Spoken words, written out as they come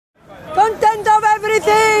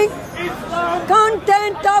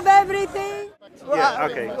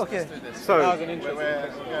Okay. So,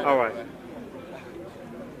 all right.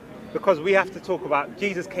 Because we have to talk about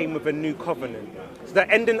Jesus came with a new covenant. So the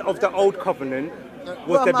ending of the old covenant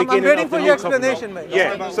was the beginning of the new covenant. Mate.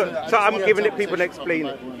 Yeah. So I'm giving it people to explain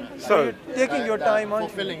it. So taking your time on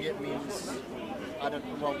fulfilling it means I don't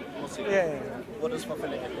know what's it. Yeah. What does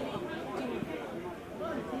fulfilling it mean?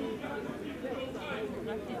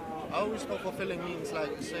 I always thought fulfilling means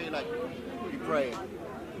like say like you pray.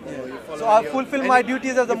 Yeah. So I fulfill my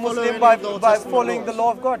duties as a Muslim by following the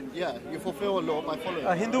law of God. Yeah, you fulfill a law by following.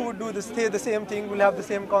 A Hindu would do the same thing. Will have the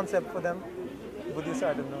same concept for them. Buddhist,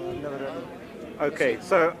 I don't know. I've never read it. okay,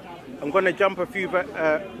 so I'm going to jump a few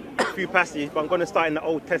passages, but I'm going to start in the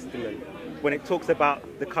Old Testament when it talks about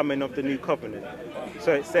the coming of the new covenant.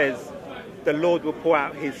 So it says, the Lord will pour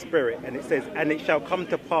out his spirit, and it says, and it shall come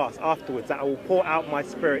to pass afterwards that I will pour out my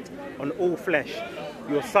spirit on all flesh.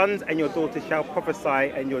 Your sons and your daughters shall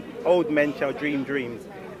prophesy, and your old men shall dream dreams,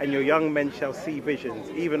 and your young men shall see visions.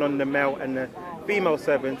 Even on the male and the female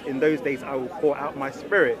servants, in those days I will pour out my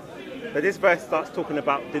spirit. But this verse starts talking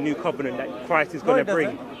about the new covenant that Christ is going to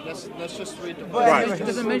bring. Let's just read the Right. It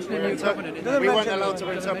doesn't mention a new covenant. We weren't allowed to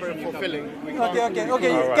interpret fulfilling. Okay.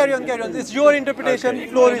 Right. Carry on. It's your interpretation. Okay.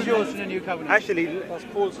 Floor is yours. A new covenant. Actually,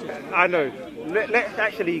 I know.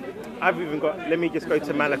 I've even got, let me just go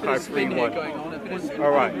to Malachi Spin here 3:1. going on. A bit of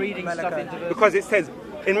All right. reading stuff into verses. Because it says,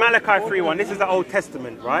 in Malachi 3:1, this is the Old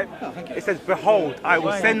Testament, right? It says, behold, I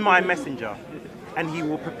will send my messenger, and he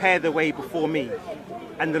will prepare the way before me.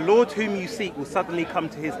 And the Lord whom you seek will suddenly come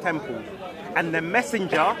to his temple. And the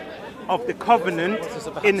messenger of the covenant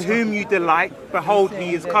in whom you delight, behold,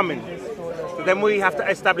 he is coming. So then we have to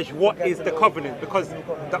establish what is the covenant, because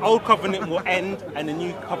the old covenant will end and the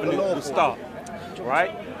new covenant will start.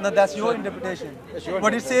 Right? No, that's your interpretation.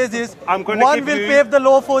 What it says is, one will pave the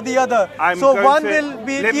law for the other. So one will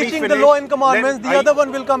be teaching the law and commandments, the other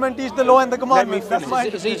one will come and teach the law and the commandments. That's my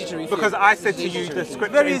It's easy to refute. Because I said to you, the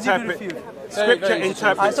scripture Very easy to interpret. refute. Scripture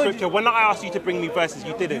interprets scripture. When I asked you to bring me verses,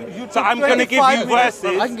 you didn't. So I'm going to give you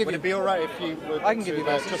verses. I can give Would you. it be alright if you would I can give you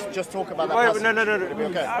verses. just talk about that Wait, passage? no.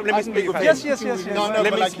 Okay. Let me speak with him. Yes. No, Let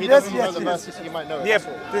but me- like he yes, doesn't know yes, the yes. verses, you might know it. Yeah, that's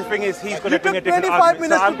all. the thing is, he's going to You bring a took different 25 argument.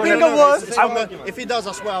 minutes So I'm to going bring a verse. It's all good. If he does,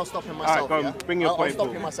 I swear I'll stop him myself. go on, bring your I'll point stop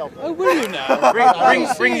forward. him myself. Oh, will you now?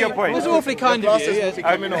 Bring your point. That's awfully kind of you. Glasses Yes. will be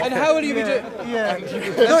coming off. And how will you be doing? Yeah.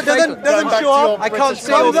 No, doesn't show up. I can't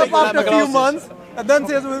say Comes all up these after a few glasses. months and then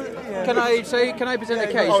says, Can I present a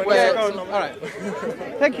case Oh, where? yeah, go on. All right.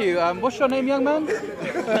 Thank you. What's your name, young man?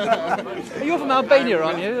 You're from Albania,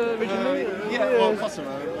 aren't you, originally? Yeah, well,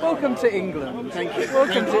 Kosovo. Welcome to England. Thank you.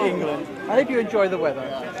 Welcome to England. I hope you enjoy the weather.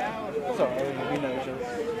 Sorry, we know each other.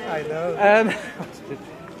 I know.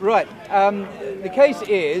 Right. The case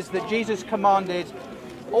is that Jesus commanded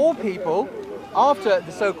all people after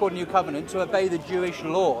the so-called New Covenant to obey the Jewish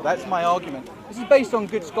law. That's my argument. This is based on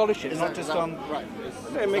good scholarship, not just on... Right.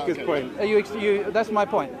 Let him make his point. That's my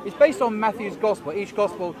point. It's based on Matthew's gospel. Each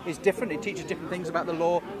gospel is different. It teaches different things about the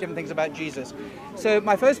law, different things about Jesus. So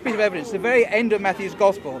my first piece of evidence, the very end of Matthew's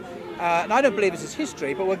gospel, and I don't believe this is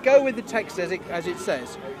history, but we'll go with the text as it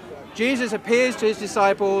says. Jesus appears to his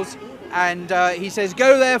disciples and he says,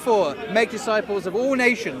 "Go therefore, make disciples of all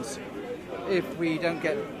nations," if we don't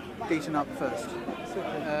get beaten up first.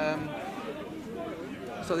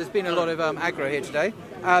 So there's been a lot of aggro here today.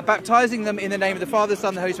 Baptizing them in the name of the Father, Son,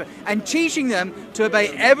 and the Holy Spirit, and teaching them to obey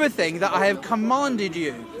everything that I have commanded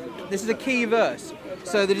you. This is a key verse.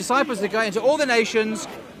 So the disciples are going into all the nations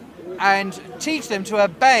and teach them to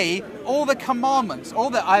obey all the commandments, all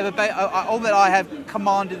that I have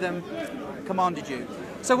commanded you.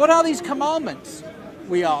 So what are these commandments,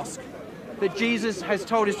 we ask, that Jesus has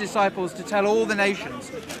told his disciples to tell all the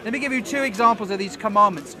nations? Let me give you two examples of these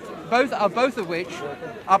commandments, both of which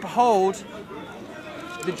uphold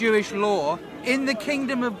the Jewish law in the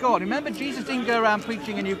kingdom of God. Remember, Jesus didn't go around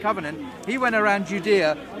preaching a new covenant. He went around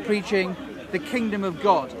Judea preaching the kingdom of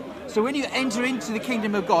God. So when you enter into the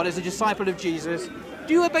kingdom of God as a disciple of Jesus,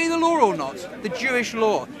 do you obey the law or not? The Jewish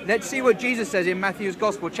law. Let's see what Jesus says in Matthew's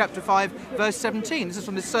Gospel, chapter 5, verse 17. This is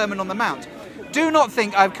from the Sermon on the Mount. "Do not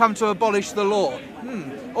think I have come to abolish the law,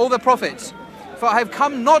 all the prophets. For I have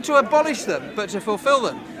come not to abolish them, but to fulfill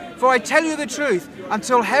them. For I tell you the truth,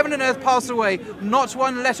 until heaven and earth pass away, not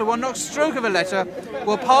one letter, not stroke of a letter,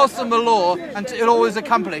 will pass from the law until all is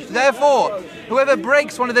accomplished. Therefore, whoever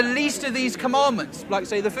breaks one of the least of these commandments," like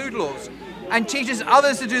say the food laws, "and teaches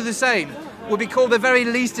others to do the same, will be called the very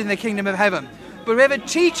least in the kingdom of heaven. But whoever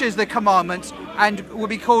teaches the commandments and will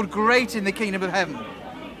be called great in the kingdom of heaven."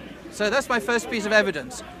 So that's my first piece of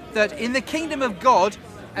evidence, that in the kingdom of God,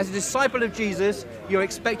 As a disciple of Jesus, you're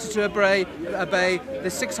expected to obey the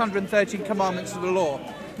 613 commandments of the law.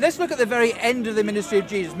 Let's look at the very end of the ministry of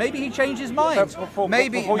Jesus. Maybe he changed his mind.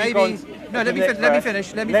 Maybe. No, let me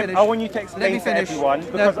finish. I want you to explain to everyone,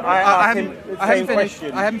 because I asked him the same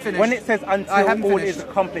question. I haven't finished. When it says until all is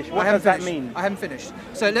accomplished, what does that mean? I haven't finished.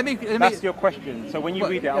 So let me. That's your question. So when you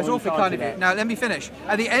read it, I want you to answer that. Now let me finish.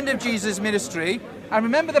 At the end of Jesus' ministry, and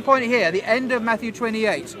remember the point here, the end of Matthew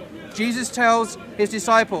 28, Jesus tells his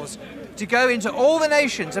disciples to go into all the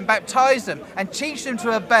nations and baptize them and teach them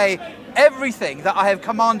to obey everything that I have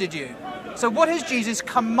commanded you. So what has Jesus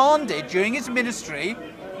commanded during his ministry?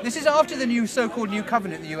 This is after the new so-called new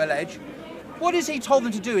covenant that you allege. What has he told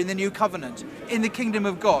them to do in the new covenant, in the kingdom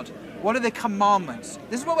of God? What are the commandments?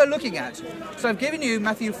 This is what we're looking at. So I've given you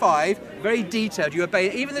Matthew 5, very detailed. You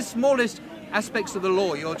obey even the smallest aspects of the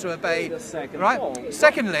law you ought to obey. Right?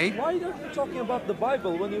 Secondly, why are you talking about the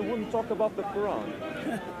Bible when you wouldn't talk about the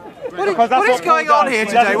Quran? What is going on here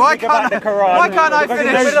today? Why can't I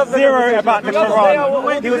finish? There's zero about the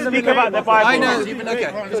Quran. He was speaking about the Bible. I know.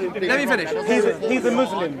 Okay. Let me finish. He's a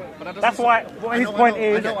Muslim. That's why his point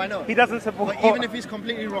is he doesn't support. But even if he's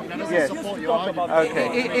completely wrong, that doesn't support your argument.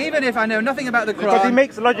 Okay. Even if I know nothing about the Quran, because he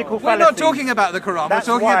makes logical fallacies. We're not talking about the Quran. We're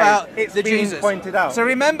talking about the Jesus. Pointed out. So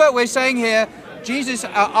remember, we're saying here, Jesus,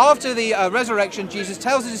 after the resurrection, Jesus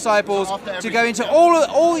tells the disciples to go into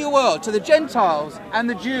all your world, to the Gentiles and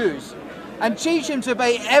the Jews, and teach them to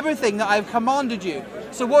obey everything that I've commanded you.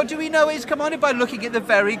 So what do we know is commanded? By looking at the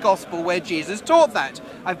very gospel where Jesus taught that.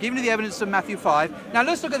 I've given you the evidence of Matthew 5. Now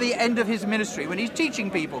let's look at the end of his ministry when he's teaching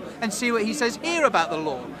people and see what he says here about the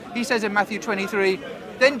law. He says in Matthew 23,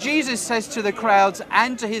 then Jesus says to the crowds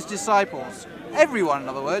and to his disciples, everyone in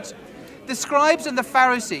other words, the scribes and the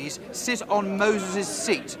Pharisees sit on Moses'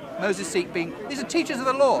 seat. Moses' seat being, these are teachers of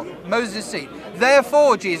the law, Moses' seat.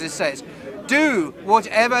 Therefore, Jesus says, do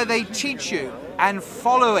whatever they teach you and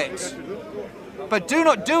follow it. But do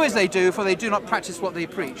not do as they do, for they do not practice what they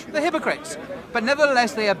preach. They're hypocrites. But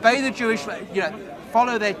nevertheless, they obey the Jewish,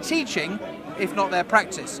 follow their teaching, if not their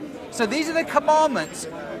practice. So these are the commandments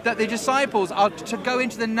that the disciples are to go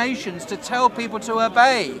into the nations to tell people to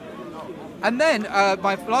obey. And then,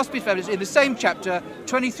 my last piece of evidence, in the same chapter,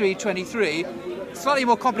 23:23, slightly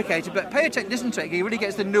more complicated, but pay attention, listen to it, he really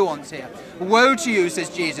gets the nuance here. Woe to you, says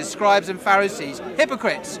Jesus, scribes and Pharisees,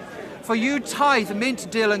 hypocrites, for you tithe mint,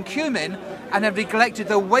 dill and cumin, and have neglected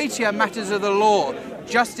the weightier matters of the law,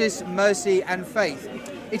 justice, mercy and faith.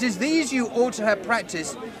 It is these you ought to have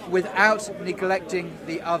practiced without neglecting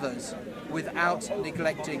the others. Without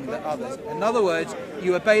neglecting the others. In other words,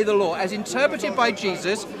 you obey the law as interpreted by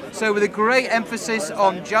Jesus, so with a great emphasis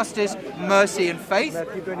on justice, mercy and faith,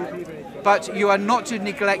 but you are not to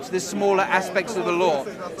neglect the smaller aspects of the law.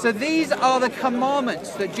 So these are the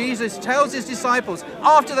commandments that Jesus tells his disciples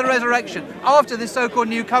after the resurrection, after the so-called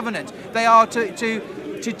new covenant. They are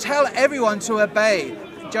to tell everyone to obey,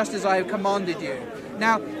 just as I have commanded you.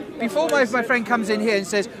 Now, before my friend comes in here and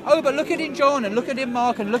says, oh, but look at in John and look at in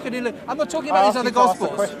Mark and look at in... I'm not talking about these other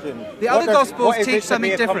Gospels. The other Gospels teach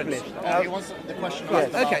something different. He wants the question.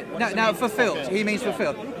 Okay, now fulfilled. He means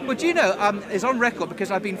fulfilled. But do you know, it's on record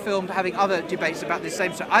because I've been filmed having other debates about this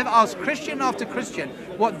same stuff. I've asked Christian after Christian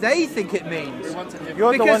what they think it means.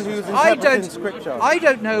 You're the one who's interpreting Scripture. I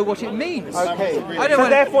don't know what it means. Okay. So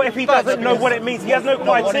therefore, if he doesn't know what it means, he has no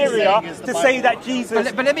criteria to say that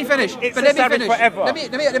Jesus... But let me finish. It's established forever. Let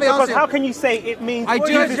me because how can you say it means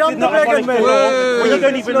Jesus did not abolish the law when you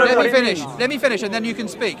don't even know what it means? Let me finish and then you can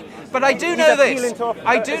speak. But I do know this.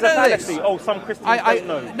 I do know this. Oh, some Christians don't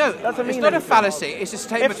know. No, it's not a fallacy. It's a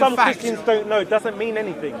statement of fact. If some Christians don't know, it doesn't mean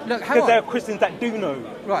anything. Because there are Christians that do know.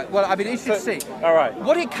 Right. Well, I mean, you should see. All right.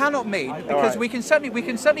 What it cannot mean, because we can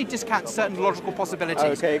certainly discount certain logical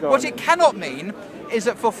possibilities. Okay, go on. What it cannot mean is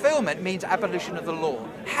that fulfillment means abolition of the law.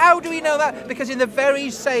 How do we know that? Because in the very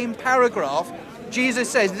same paragraph, Jesus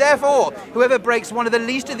says, therefore, whoever breaks one of the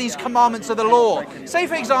least of these commandments of the law, say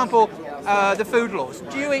for example, the food laws.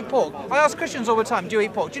 Do you eat pork? I ask Christians all the time, do you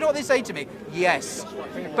eat pork? Do you know what they say to me? Yes.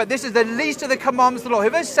 But this is the least of the commandments of the law.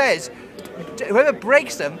 Whoever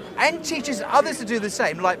breaks them and teaches others to do the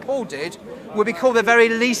same, like Paul did, will be called the very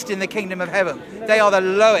least in the kingdom of heaven. They are the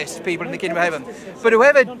lowest people in the kingdom of heaven. But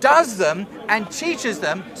whoever does them and teaches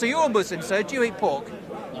them, so you're a Muslim, so do you eat pork?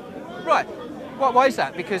 Right. Why is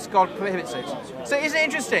that? Because God prohibits it. So isn't it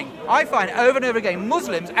interesting? I find over and over again,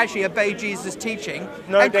 Muslims actually obey Jesus' teaching,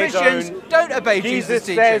 and Christians don't obey Jesus'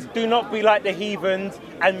 teaching. Jesus says, do not be like the heathens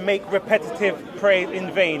and make repetitive prayer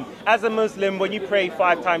in vain. As a Muslim, when you pray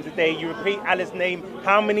 5 times a day, you repeat Allah's name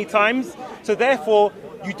how many times? So therefore,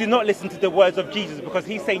 you do not listen to the words of Jesus, because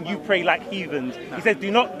he's saying you pray like heathens. No. He says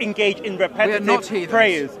do not engage in repetitive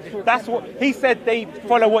prayers. That's what he said. They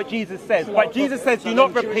follow what Jesus says, but Jesus says do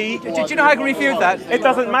not repeat. Do you know how I can refute that? It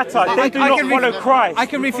doesn't matter. They do not follow Christ. I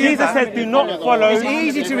can refute that. Jesus says do not follow. It's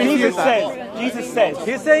easy to refute that. Jesus says,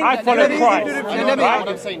 he's saying, I follow Christ. What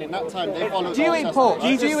I'm saying, in that time, they followed. Do you eat pork?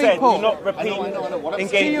 Jesus said, do not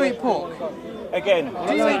repeat. Do you eat pork? Again.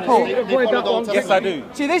 Do you eat pork? Yes, I do.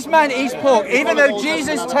 See, this man eats pork, even though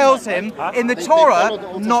Jesus tells him in the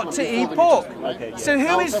Torah not to eat pork. So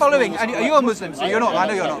who is following? And are you a Muslim? So you're not. I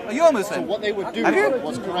know you're not. Are you a Muslim? So what they would do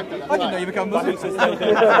was correct at the I didn't know you become Muslim.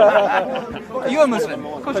 Are you a Muslim?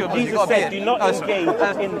 Of course you're a Muslim. Jesus said, do not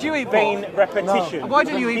engage in vain repetition. Why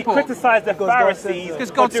do you eat pork? He criticised the Pharisees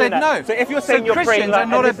because God said no. So if you're saying you're praying like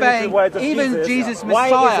not obeying even Jesus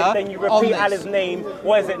Messiah, why is it then you repeat Allah's name?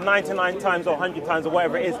 What is it, 99 times or 100 times or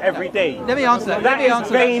whatever it is every day? Let me answer that. That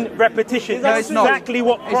is vain repetition. That's exactly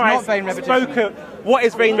what Christ spoke of. What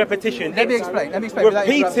is vain repetition? Let me explain.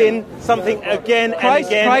 Repeating something again and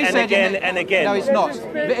again and again and again. No, it's not.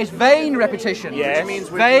 It's vain repetition. Yes.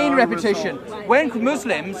 Vain repetition. When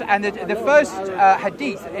Muslims, and the first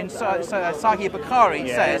Hadith in Sahih Bukhari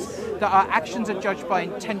says that our actions are judged by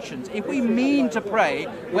intentions. If we mean to pray,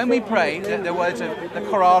 when we pray the words of the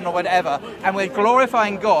Quran or whatever, and we're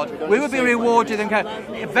glorifying God, we will be rewarded.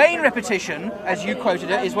 Vain repetition, as you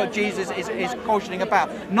quoted it, is what Jesus is cautioning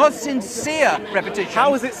about. Not sincere repetition.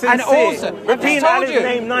 How is it sincere? And also, repeating Allah's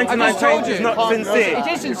name 99 times is not sincere. It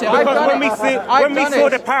is sincere. Because when we saw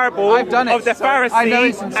the parable of the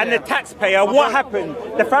Pharisee and the taxpayer, what happened?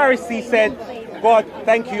 The Pharisee said, God,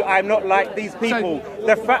 thank you, I'm not like these people.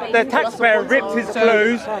 The taxpayer ripped his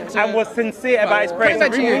clothes and was sincere about his prayers.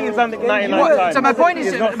 Repeating something 99 times. So my point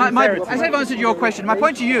is, as I've answered your question, my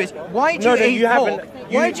point to you is, why do you eat pork?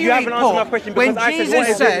 Why do you eat pork when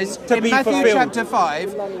Jesus says in Matthew chapter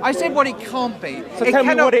 5, I said what it can't be. So tell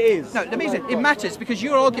me what it is. No, let me say, it matters because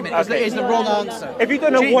your argument is the wrong answer. If you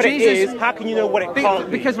don't know what it is, how can you know what it can't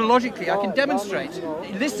be? Because logically I can demonstrate.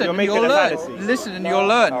 Listen and you'll learn. Listen and you'll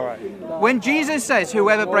learn. When Jesus says,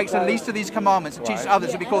 whoever breaks the least of these commandments and teaches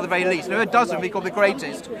others will be called the very least, and whoever doesn't will be called the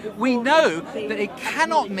greatest, we know that it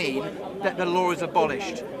cannot mean that the law is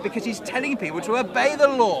abolished, because he's telling people to obey the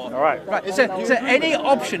law. Right. So any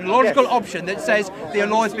option, logical option that says the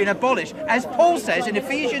law has been abolished, as Paul says in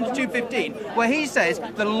Ephesians 2:15, where he says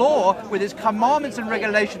the law with its commandments and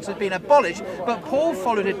regulations has been abolished, but Paul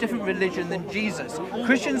followed a different religion than Jesus.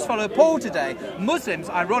 Christians follow Paul today. Muslims,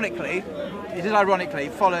 ironically,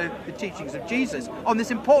 follow the teachings of Jesus on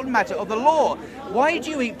this important matter of the law. Why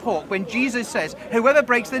do you eat pork when Jesus says, whoever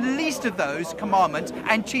breaks the least of those commandments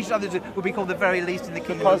and teaches others will be called the very least in the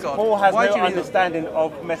kingdom of God? Because Paul has no understanding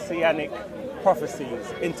of messianic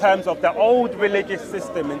prophecies in terms of the old religious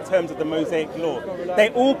system, in terms of the Mosaic law. They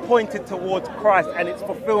all pointed towards Christ and its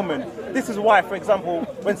fulfillment. This is why, for example,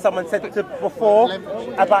 when someone said before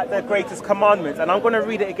about the greatest commandments, and I'm going to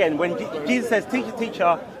read it again, when Jesus says,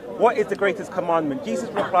 teacher, what is the greatest commandment? Jesus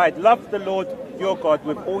replied, love the Lord your God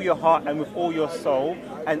with all your heart and with all your soul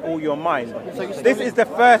and all your mind. This is the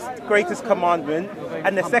first greatest commandment,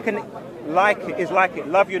 and the second is like it,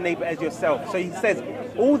 love your neighbor as yourself. So he says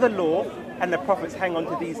all the law and the prophets hang on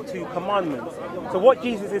to these two commandments. So what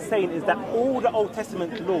Jesus is saying is that all the Old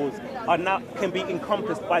Testament laws can be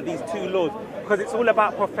encompassed by these two laws, because it's all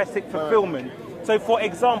about prophetic fulfillment. So, for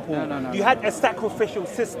example, you had a sacrificial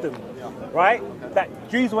system, right? That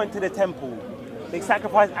Jews went to the temple. They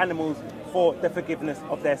sacrificed animals for the forgiveness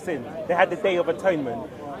of their sins. They had the Day of Atonement.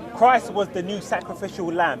 Christ was the new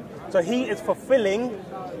sacrificial lamb. So he is fulfilling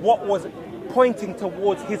what was pointing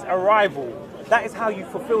towards his arrival. That is how you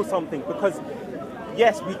fulfill something, because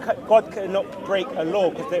yes, God cannot break a law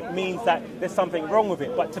because it means that there's something wrong with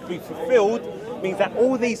it. But to be fulfilled means that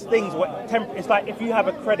all these things were it's like if you have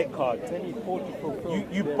a credit card,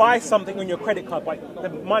 you buy something on your credit card, but the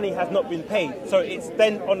money has not been paid. So it's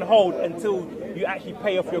then on hold until you actually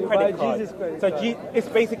pay off your credit card. So it's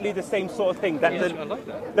basically the same sort of thing. That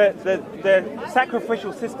the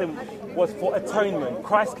sacrificial system was for atonement.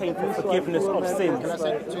 Christ came for forgiveness of sins.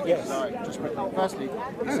 Yes. Firstly,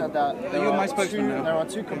 you said that there are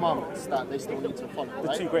two commandments that they still need to follow.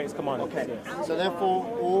 The two greatest commandments. Okay. Yes. So therefore,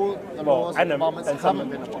 all the laws and commandments haven't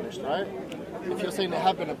been abolished, right? If you're saying they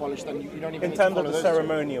have been abolished, then you don't even need to follow those. In terms of the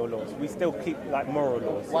ceremonial laws, we still keep like moral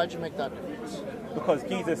laws. Why did you make that difference? Because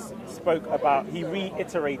Jesus spoke about, he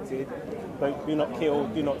reiterated, do not kill,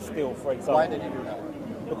 do not steal, for example. Why did he do that?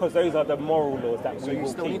 because those are the moral laws that we will keep. So you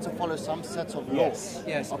still need to follow some set of laws.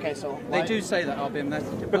 Yes. Okay, so they do say that, Albin.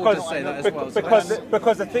 Because say that as well.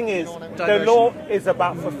 Because the thing is, the law is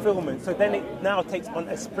about fulfillment. So then it now takes on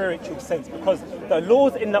a spiritual sense, because the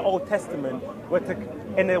laws in the Old Testament were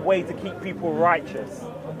in a way to keep people righteous,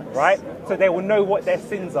 right? So they will know what their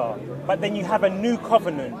sins are. But then you have a new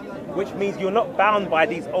covenant, which means you're not bound by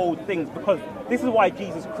these old things, because this is why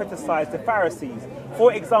Jesus criticized the Pharisees.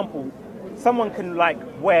 For example, someone can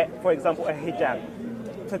wear, for example, a hijab.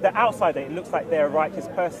 To the outsider, it looks like they're a righteous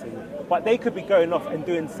person, but they could be going off and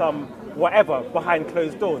doing some whatever behind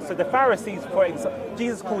closed doors. So the Pharisees, for example,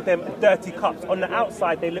 Jesus called them dirty cups. On the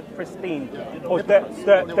outside, they look pristine, or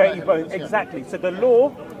dirty bones. Exactly. So the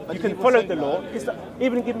law, you can follow the law.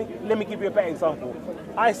 Let me give you a better example.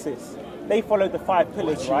 ISIS. They follow the 5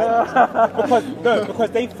 pillars, right?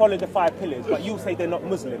 because they follow the 5 pillars, but you say they're not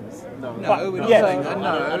Muslims. No, we're not saying that.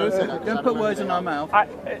 No, don't put words in our mouth.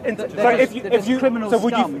 Criminal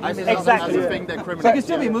scum. Exactly. They can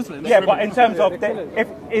still be Muslims. Yeah, but in terms of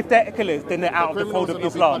if they're killers, then they're out of the fold of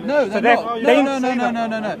Islam. No, they're not.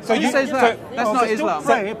 No. So you say that? That's not Islam.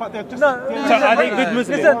 So are they good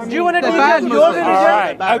Muslims? Listen, do you want to They're bad Muslims. All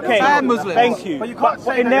right, okay. Bad Muslims. Thank you. But you can't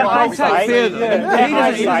say in their eyesight,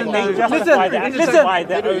 Listen,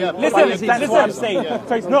 that's what I'm saying.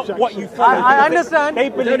 So it's not what you follow. I understand. They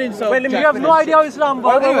believe. You have no idea how Islam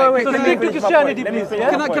works. So stick to Christianity, please.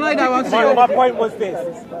 Can I now answer my point was this.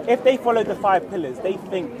 If they follow the 5 pillars, they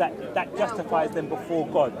think that justifies them before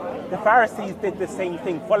God. The Pharisees did the same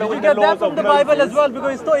thing, following the laws of Moses. The Bible as well,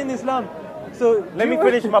 because it's taught in Islam. So let me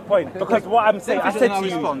finish my point, because what I'm saying, I said to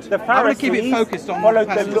you, the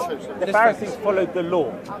Pharisees followed the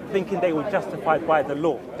law, thinking they were justified by the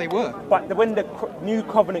law. They were. But when the new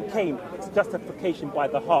covenant came, it's justification by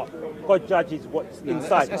the heart. God judges what's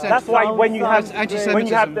inside. That's why when you have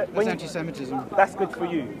anti-Semitism. That's good for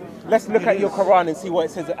you. Let's look at your Quran and see what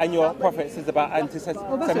it says, and your prophet says about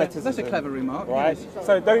anti-Semitism. That's a clever remark, right? Yes.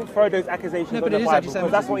 So don't throw those accusations on the Bible,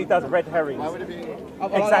 because that's what he does, red herrings. Why would it be?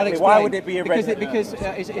 Exactly. Why would it be a red herring? Because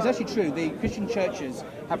it's actually true. The Christian churches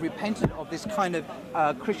have repented of this kind of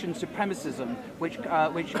Christian supremacism, which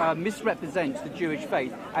misrepresents the Jewish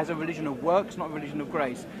faith as a religion of works, not a religion of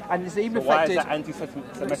grace. And it's even affected. Why is that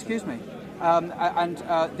anti-Semitism? Excuse me.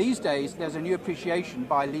 These days, there's a new appreciation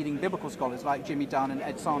by leading biblical scholars like Jimmy Dunn and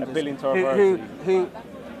Ed Sanders, who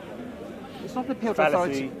it's not an appeal to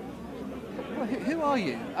authority. Well, who are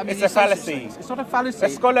you? I mean, it's a fallacy. It's not a fallacy. A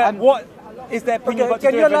scholar, what is their opinion got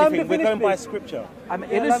to do with anything? We're going by scripture.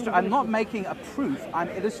 I'm not making a proof. I'm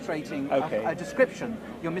illustrating a description.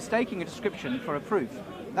 You're mistaking a description for a proof.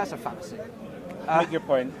 That's a fallacy. Make your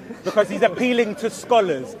point. Because he's appealing to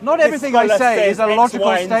scholars. Not everything I say is a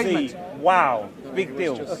logical statement. Wow, big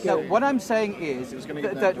deal. No, what I'm saying is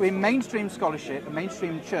that in mainstream scholarship,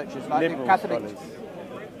 mainstream churches like the Catholic.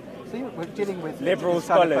 See, we're dealing with liberal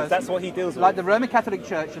scholars. That's what he deals with. Like the Roman Catholic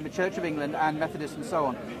Church and the Church of England and Methodist and so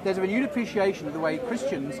on. There's a renewed appreciation of the way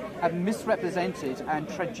Christians have misrepresented and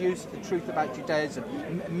traduced the truth about Judaism,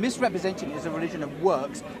 misrepresenting it as a religion of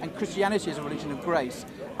works and Christianity as a religion of grace.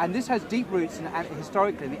 And this has deep roots in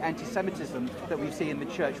historically the anti-Semitism that we see in the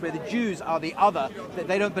church, where the Jews are the other, that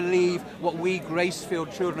they don't believe what we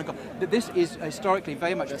grace-filled children of God. That this is historically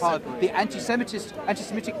very much part of the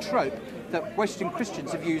anti-Semitic trope that Western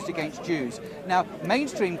Christians have used against Jews. Now,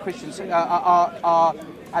 mainstream Christians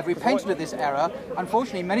have repented of this error.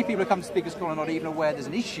 Unfortunately, many people who come to Speaker School are not even aware there's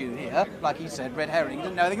an issue here. Like he said, red herring,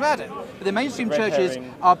 didn't know anything about it. But the mainstream churches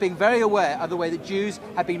are being very aware of the way that Jews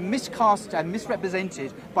have been miscast and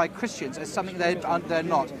misrepresented by Christians as something they're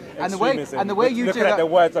not. And the way you look at the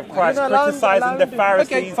words of Christ, criticising the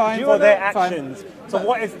Pharisees for their actions. So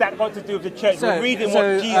what has that got to do with the church? We're reading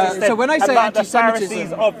what Jesus said about the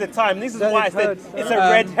Pharisees of the time. This is why I said it's a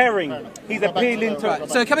red herring. He's appealing to... Right.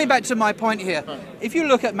 So coming back to my point here, if you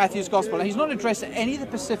look at Matthew's Gospel, and he's not addressed any of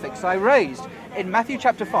the specifics I raised, in Matthew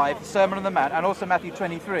chapter 5, the Sermon on the Mount, and also Matthew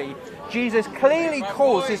 23, Jesus clearly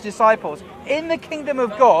calls his disciples in the kingdom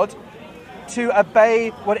of God to obey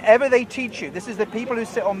whatever they teach you. This is the people who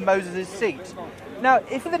sit on Moses' seat. Now,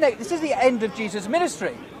 this is the end of Jesus'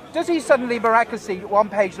 ministry. Does he suddenly miraculously, one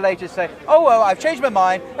page later, say, "Oh well, I've changed my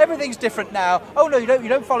mind. Everything's different now. Oh no, you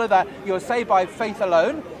don't follow that. You're saved by faith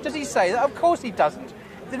alone"? Does he say that? Of course he doesn't.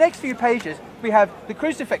 The next few pages, we have the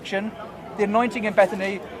crucifixion, the anointing in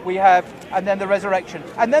Bethany, and then the resurrection,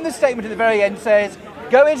 and then the statement at the very end says,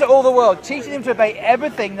 "Go into all the world, teaching them to obey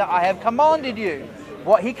everything that I have commanded you."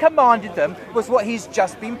 What he commanded them was what he's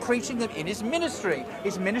just been preaching them in his ministry.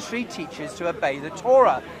 His ministry teaches to obey the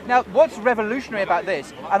Torah. Now, what's revolutionary about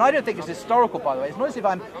this, and I don't think it's historical, by the way, it's not as if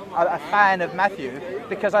I'm a fan of Matthew,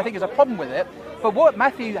 because I think there's a problem with it, but what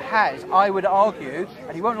Matthew has, I would argue,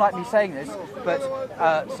 and he won't like me saying this, but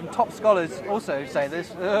some top scholars also say this,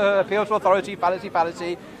 appeal to authority,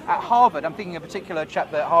 fallacy. At Harvard, I'm thinking of a particular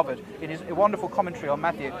chap at Harvard, in his wonderful commentary on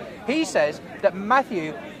Matthew, he says that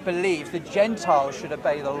Matthew believes the Gentiles should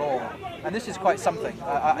obey the law. And this is quite something.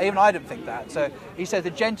 Even I don't think that. So he says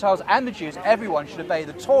the Gentiles and the Jews, everyone should obey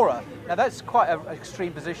the Torah. Now that's quite an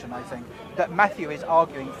extreme position, I think, that Matthew is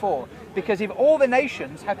arguing for. Because if all the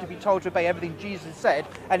nations have to be told to obey everything Jesus said,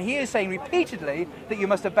 and he is saying repeatedly that you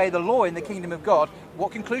must obey the law in the kingdom of God,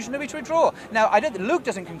 what conclusion are we to draw? Now, I don't. Luke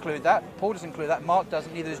doesn't conclude that, Paul doesn't conclude that, Mark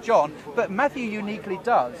doesn't, neither does John, but Matthew uniquely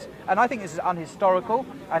does. And I think this is unhistorical,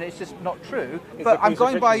 and it's just not true. But I'm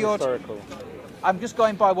going by your... I'm just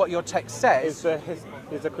going by what your text says.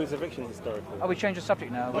 Is the crucifixion historical? Oh, we changed the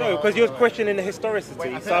subject now. No, because you're questioning the historicity.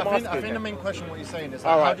 Wait, I think the main question what you're saying is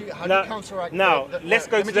how do you counteract... Now, let's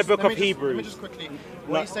go to the book of Hebrews. Let me just quickly...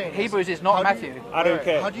 What you're saying Hebrews is not Matthew. I don't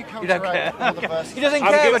care. How do you counteract all the verses? He doesn't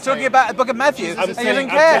care. We're talking about the book of Matthew. He doesn't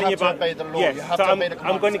care. You have to obey the law. You have to obey the commandments.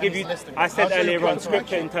 I'm going to give you... I said earlier on,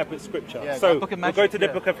 Scripture interprets Scripture. So, we'll go to the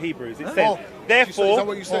book of Hebrews. It says,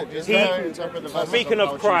 therefore, speaking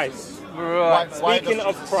of Christ... Right. Speaking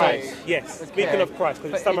of Christ, yes. Speaking of Christ,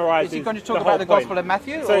 because it summarizes. Is he going to talk about the Gospel of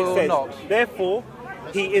Matthew so or it says, not? Therefore,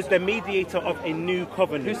 he is the mediator of a new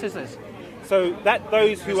covenant. Who says this? So that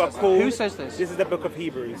those who are called. Who says this? This is the book of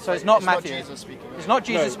Hebrews. So it's not Matthew. It's not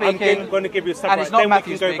Jesus speaking. I'm going to give you a summary. And it's not then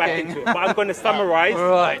Matthew we can go back speaking. into it. But I'm going to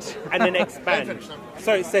summarize and then expand.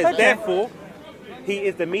 So it says, therefore, he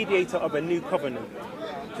is the mediator of a new covenant,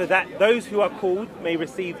 so that those who are called may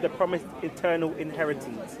receive the promised eternal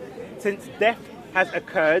inheritance. Since death has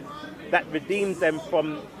occurred that redeems them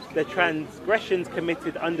from the transgressions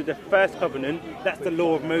committed under the first covenant, that's the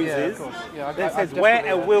law of Moses. That says where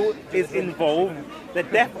a will is involved, the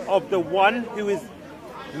death of the one who is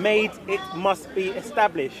made it must be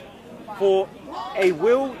established. For a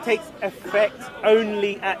will takes effect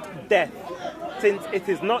only at death, since it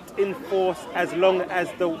is not in force as long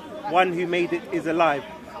as the one who made it is alive.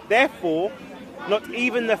 Therefore, not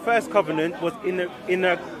even the first covenant was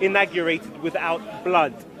inaugurated without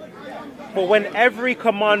blood. For when every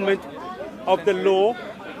commandment of the law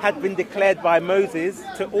had been declared by Moses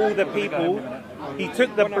to all the people, he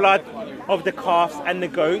took the blood of the calves and the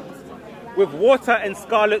goats, with water and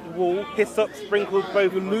scarlet wool, hyssop sprinkled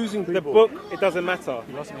both the book. It doesn't matter.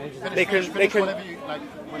 They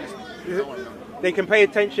can pay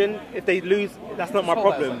attention. If they lose, that's not my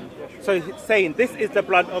problem. So it's saying this is the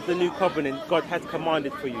blood of the new covenant God has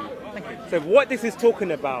commanded for you. So what this is talking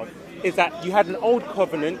about is that you had an old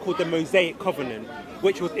covenant called the Mosaic covenant,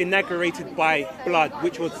 which was inaugurated by blood,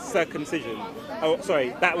 which was circumcision. Oh,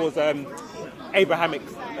 sorry, that was Abrahamic.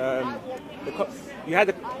 You had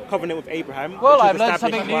a covenant with Abraham. Well, I've learned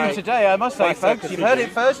something new today, I must say, folks. You've heard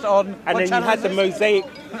it first on... And then you had the Mosaic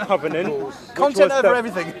covenant. Content over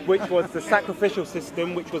everything. Which was the sacrificial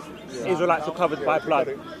system, which was Israelites were covered by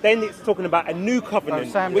blood. Then it's talking about a new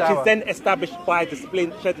covenant, which is then established by the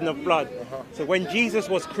shedding of blood. So when Jesus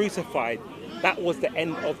was crucified, that was the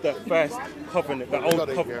end of the first covenant, the old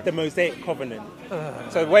the Mosaic covenant.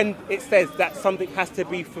 So when it says that something has to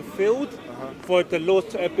be fulfilled for the laws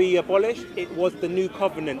to be abolished, it was the new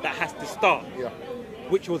covenant that has to start,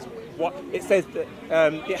 which was what it says that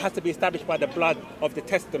it has to be established by the blood of the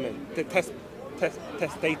testament, the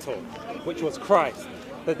testator, which was Christ.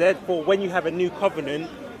 So therefore, when you have a new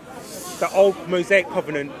covenant, the old Mosaic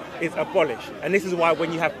covenant is abolished. And this is why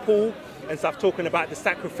when you have Paul and stuff talking about the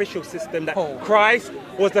sacrificial system, that Christ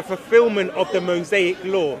was the fulfillment of the Mosaic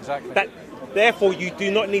law. Exactly. That therefore you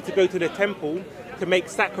do not need to go to the temple to make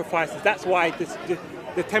sacrifices. That's why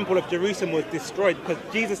the temple of Jerusalem was destroyed, because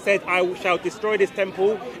Jesus said, I shall destroy this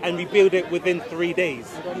temple and rebuild it within 3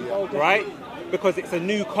 days. Right? Because it's a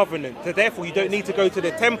new covenant. So therefore you don't need to go to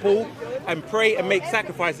the temple and pray and make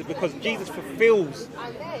sacrifices, because Jesus fulfills,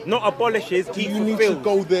 not abolishes, he fulfills. Do you need to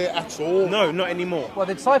go there at all? No, not anymore. Well,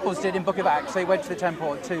 the disciples did in Book of Acts. They went to the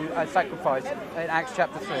temple to sacrifice in Acts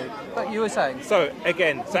chapter 3. But you were saying? So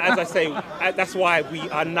again, as I say, that's why we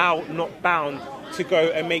are now not bound to go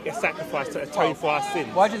and make a sacrifice to atone for our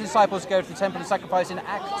sins. Why did the disciples go to the temple and sacrifice in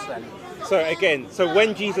Acts then? So again,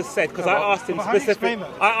 when Jesus said, because I asked him specifically,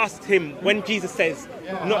 I asked him when Jesus says,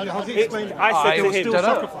 I said to him,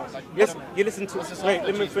 yes, you listen to, wait,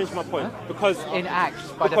 let me finish my point. Because in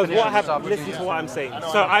Acts, listen to what I'm saying.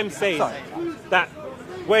 So I'm saying that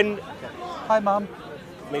when... Hi, Mum.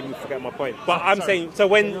 made me forget my point. But I'm saying, so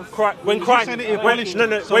when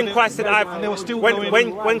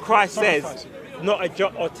Christ says, not a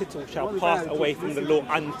jot or tittle shall pass away from the law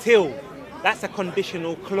until. That's a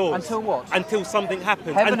conditional clause. Until what? Until something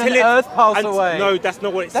happens. Heaven and earth pass away. No, that's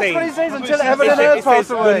not what it's saying. That's what it says, until heaven and earth pass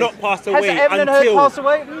away. Will not pass away Has heaven and earth pass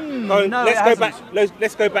away? No,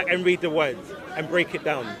 let's go back and read the words and break it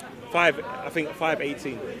down.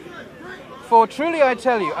 5:18. For truly I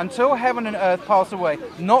tell you, until heaven and earth pass away,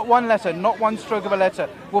 not one letter, not one stroke of a letter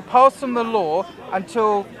will pass from the law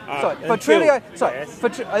until.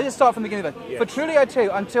 Let's start from the beginning. Yes. For truly I tell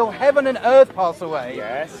you, until heaven and earth pass away.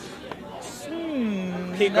 Yes.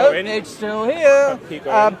 Keep going. It's still here. Keep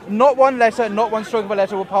going. Not one letter, not one stroke of a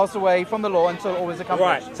letter will pass away from the law until all is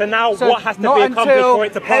accomplished. Right. So now, what has to be accomplished for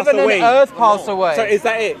it to pass away? Heaven and earth pass away. So is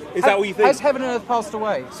that it? Is that what you think? Has heaven and earth passed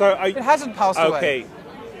away? So it hasn't passed away. Okay.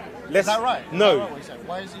 Is that right? No.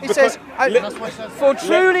 It says, for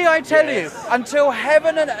truly I tell you, until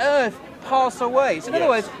heaven and earth pass away. So in other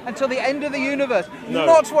words, until the end of the universe,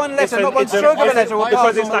 not one letter, not one stroke of a letter will pass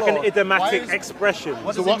because it's from the like law. an idiomatic expression.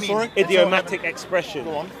 What does it mean? Idiomatic expression.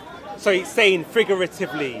 Go on. So it's saying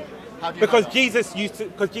figuratively. Because Jesus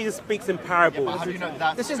speaks in parables. How do you know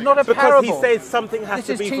that? This is not a Because parable. he says something has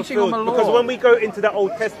to be teaching on fulfilled. the law. Because when we go into the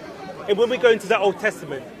Old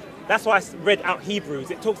Testament, that's why I read out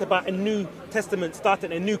Hebrews. It talks about a new testament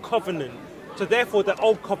starting a new covenant. So therefore, the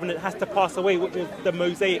old covenant has to pass away, which is the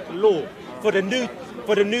Mosaic law. For the new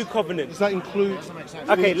covenant. Does that include?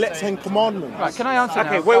 Okay, let's 10 Commandments. Right, can I answer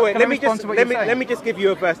Okay, now? wait. Let me just give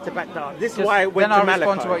you a verse to back that up. This is why I went then to I'll Malachi.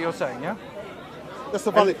 respond to what you're saying. Yeah. That's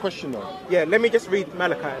a valid question, though. Yeah, let me just read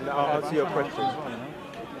Malachi and I'll answer your question.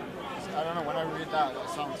 I don't know, when I read that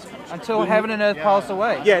sounds kind of Until heaven and earth pass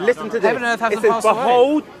away. Yeah, listen to this. Heaven and earth hasn't it says, passed away.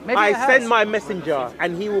 Behold, Maybe I it has. send my messenger,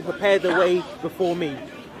 and he will prepare the way before me.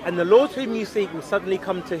 And the Lord whom you seek will suddenly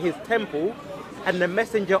come to his temple, and the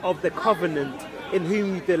messenger of the covenant in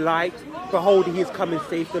whom you delight, behold, he is coming,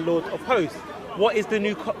 saith the Lord of hosts. What is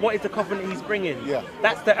the covenant he's bringing? Yeah.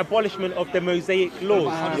 That's the abolishment of the Mosaic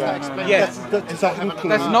laws. Yes. Does that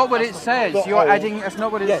include? That's not what it says. The You're old- adding. That's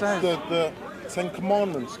not what it says. The 10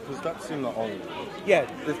 Commandments, because that's in the old. Yeah.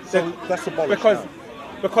 So that's abolished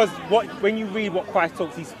Because when you read what Christ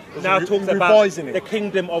talks, he now talks about revising it. the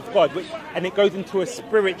kingdom of God, and it goes into a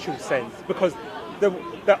spiritual sense, because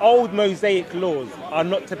the old Mosaic laws are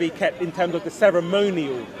not to be kept in terms of the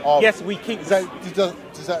ceremonial. Yes, we keep.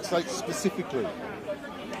 Does that say specifically?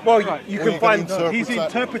 Well, you can find. He's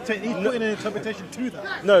putting an interpretation to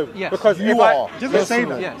that. No, Yes. because Doesn't say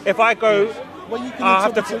that. Yes. if I go. Well, you can I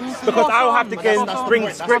have to, interpret it. because I will have to That's again the bring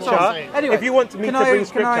point. That's what I'm scripture. saying. Anyway, If you want me can to I- bring can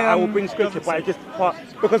scripture, I, I will bring scripture. But I just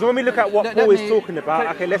because when we look at what Paul is talking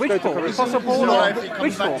about, okay, let's go to Corinthians. Apostle Paul. Right, if he Which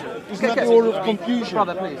comes Paul? back to it. Isn't that the order of confusion?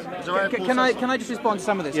 Brother, please. Can I just respond to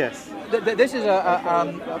some of this? Yes. This is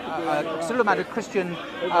a sort of matter of Christian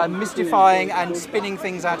mystifying and spinning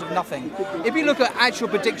things out of nothing. If you look at actual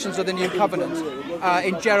predictions of the new covenant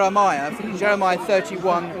in Jeremiah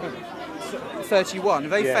 31, a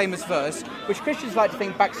very famous verse, which Christians like to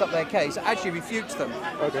think backs up their case, actually refutes them.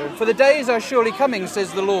 Okay. For the days are surely coming,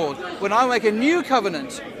 says the Lord, when I will make a new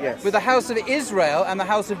covenant with the house of Israel and the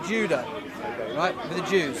house of Judah, right, with the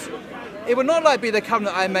Jews. It would not like be the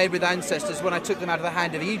covenant I made with ancestors when I took them out of the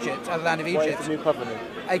land of Egypt, out of the land of What Egypt. is the new covenant?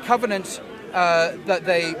 A covenant that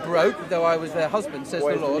they broke, though I was their husband, says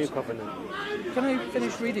What the is Lord. the new covenant? Can I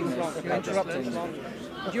finish reading this? You're interrupting.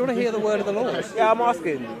 Do you want to hear the word of the Lord? Yeah, I'm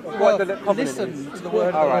asking. Well, What the covenant listen is. to the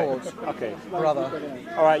word All of right. the Lord, Okay. brother.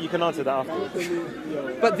 All right. You can answer that afterwards.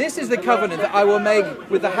 But this is the covenant that I will make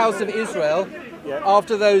with the house of Israel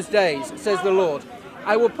after those days, says the Lord.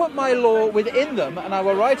 I will put my law within them, and I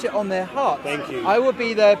will write it on their hearts. Thank you. I will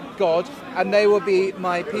be their God, and they will be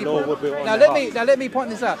my people. law will be on Now their let me point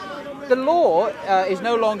this out. The law is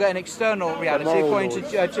no longer an external reality, according to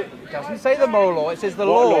it doesn't say the moral law. It says the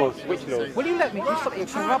What law. laws? Which laws? Will you let me stop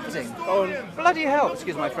interrupting? Bloody hell!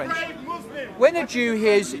 Excuse my French. When a Jew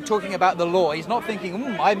hears talking about the law, he's not thinking,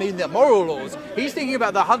 I mean the moral laws. He's thinking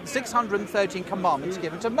about the 613 commandments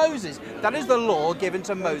given to Moses. That is the law given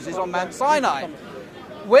to Moses on Mount Sinai.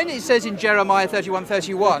 When it says in Jeremiah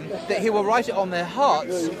 31:31 that he will write it on their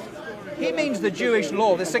hearts, he means the Jewish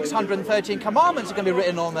law, the 613 commandments are going to be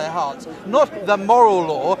written on their hearts, not the moral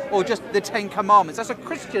law or just the 10 commandments. That's a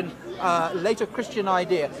Christian, later Christian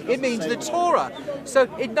idea. It means the Torah. So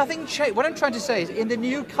nothing changes. What I'm trying to say is in the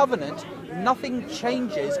new covenant, nothing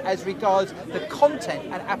changes as regards the content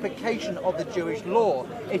and application of the Jewish law.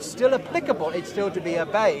 It's still applicable. It's still to be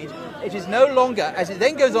obeyed. It is no longer, as it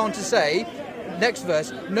then goes on to say, Next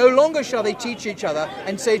verse, no longer shall they teach each other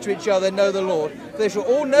and say to each other, know the Lord, for they shall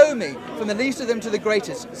all know me, from the least of them to the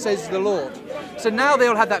greatest, says the Lord. So now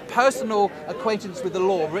they'll have that personal acquaintance with the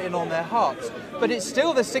law written on their hearts. But it's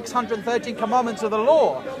still the 613 commandments of the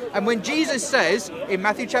law. And when Jesus says in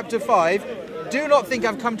Matthew chapter 5, do not think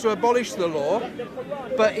I've come to abolish the law,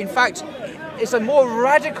 but in fact, it's a more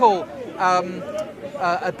radical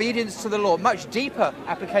obedience to the law, much deeper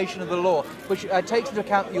application of the law, which takes into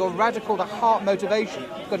account your radical, the heart motivation.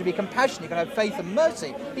 You've got to be compassionate, you've got to have faith and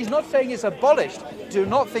mercy. He's not saying it's abolished. Do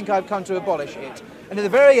not think I've come to abolish it. And at the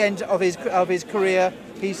very end of his career,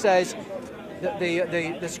 he says that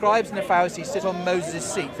the scribes and the Pharisees sit on Moses'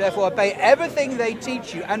 seat. Therefore, obey everything they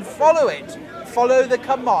teach you and follow it. Follow the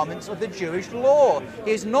commandments of the Jewish law.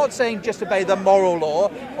 He's not saying just obey the moral law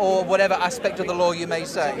or whatever aspect of the law you may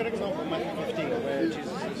say. It's a good example, Matthew 15, where Jesus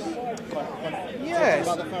is Yes.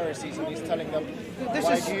 talking about the Pharisees, and he's telling them,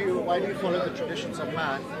 why do you follow the traditions of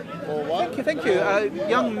man? Or what? Thank you.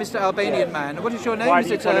 Young Mr. Albanian man. What is your name? Why Is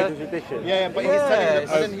do you it? follow the tradition? Yeah, but he's telling them,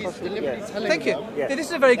 and then he's deliberately telling Thank you. them Yeah, this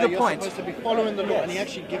is a very that good you're point. supposed to be following the law, and he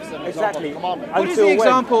actually gives them Exactly. example of commandments. What is the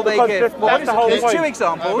example they give? That's the whole There's point. two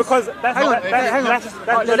examples. Because that's hang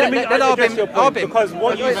on. let me address your point. Because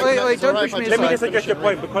what you wait, don't push me let me aside. just address your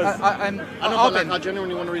point because I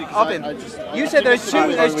genuinely want to read. You said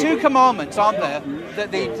there's two commandments, aren't there?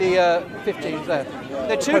 That the 15's there.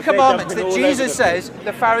 There are two commandments that Jesus says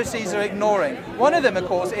the Pharisees are ignoring. One of them, of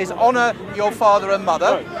course, is honour your father and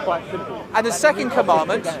mother. quite simple. And the second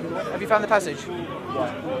commandment, have you found the passage?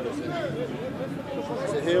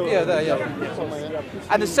 Yeah, there, yeah.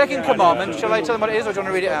 And the second commandment, shall I tell them what it is, or do you want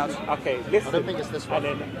to read it out? Okay, listen. I don't think it's this one.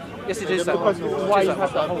 Yes, it is that one. Because this is why you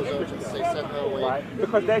have the whole scripture, right?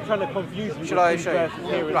 Because they're trying to confuse you. Shall I show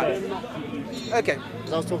you? Right. Okay.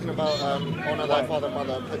 Because I was talking about honour thy father and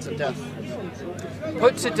mother, put to death.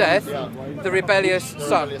 Put to death the rebellious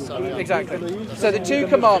son. Yeah. Exactly. So the two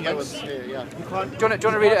commandments. Yeah. Do you want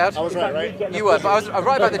to read it out? I was right? You were, but I was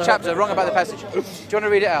right about the chapter, wrong about the passage. Do you want to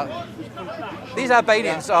read it out? These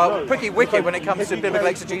Albanians are pretty wicked when it comes to biblical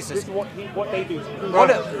exegesis. What they do.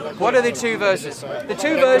 What are the two verses? The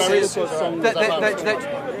two verses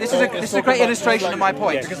this is a great illustration of my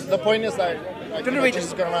point. Because the point is that Jesus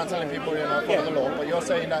is going around telling people, follow the law, but you're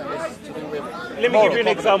saying that it's to do with. Let me give you an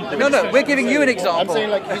example. No, we're giving you an I'm example. saying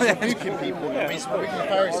like he's rebuking people, he's rebuking the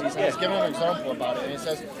Pharisees, and he's giving an example about it. And he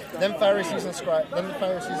says, then the Pharisees and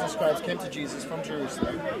scribes came to Jesus from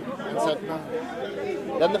Jerusalem and said,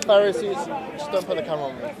 then the Pharisees, just don't put the camera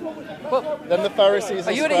on me. Well, then the Pharisees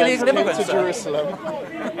and you an scribes illegal came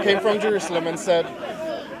immigrant, from Jerusalem and said,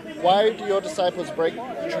 why do your disciples break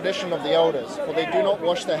the tradition of the elders? For they do not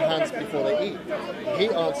wash their hands before they eat. He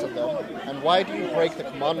answered them, and why do you break the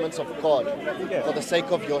commandments of God for the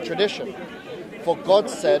sake of your tradition? For God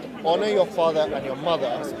said, honor your father and your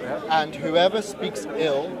mother, and whoever speaks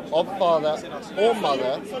ill of father or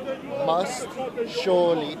mother must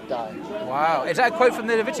surely die. Wow. Is that a quote from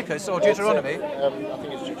the Leviticus or Deuteronomy? I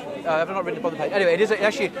think it's Deuteronomy. I've not read it on the page. Anyway,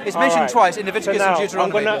 it's mentioned twice in Leviticus and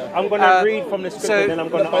Deuteronomy. I'm going to read from the scripture, and then I'm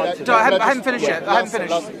going to answer. So I haven't finished yet. I haven't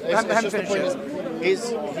finished yet.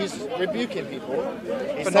 He's rebuking people.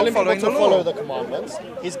 He's telling people to follow the commandments.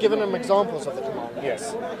 He's giving them examples of the commandments.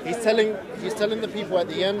 Yes. He's telling the people at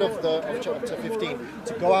the end of chapter 15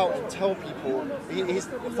 to go out and tell people, he's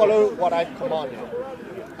follow what I've commanded.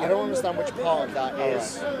 I don't understand which part of that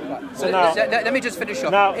is. So now, let me just finish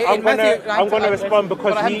up. Now, I'm going to respond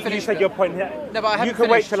because you said your point. No, but I haven't You can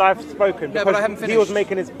wait till I've spoken because but I haven't finished. He was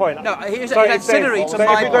making his point. No, he's ancillary to my if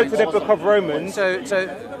we point. go to the book of Romans,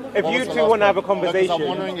 if you two want to have a conversation,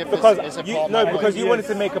 because you wanted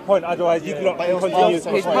to make a point, otherwise you cannot continue.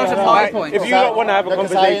 It's part of my point. If you don't want to have a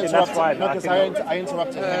conversation, that's fine. No, because I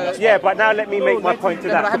interrupted him. Yeah, but now let me make my point to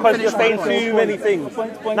that because you're saying too many things.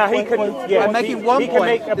 Now he can. Yeah, I'm making one he can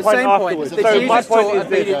make point. a The point same afterwards. point. So Jesus my point taught is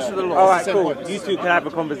obedience this. to the law. All right, cool. You two can have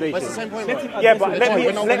a conversation. It's the same point. Yeah, but let me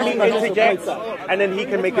interject, and then he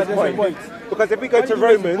can make his point. Because if we go to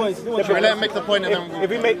Romans, Let him make the point, and then if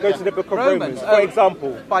we go to the book of Romans, for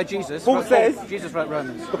example, by Jesus. Paul says, Jesus wrote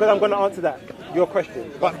Romans. because I'm going to answer that your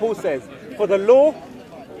question. But Paul says, for the law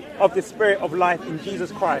of the Spirit of life in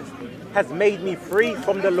Jesus Christ has made me free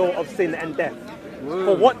from the law of sin and death.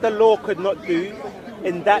 For what the law could not do,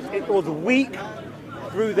 in that it was weak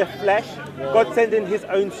through the flesh, God sending his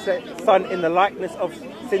own Son in the likeness of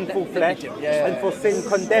sinful flesh, and for sin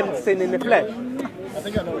condemned sin in the flesh. I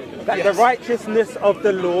think I know what you're doing. That the righteousness of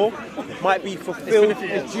the law might be fulfilled.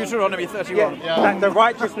 It's Deuteronomy 31. That the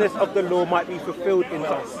righteousness of the law might be fulfilled in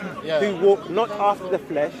us, who walk not after the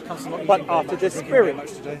flesh, but after the Spirit.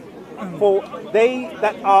 For they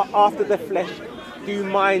that are after the flesh do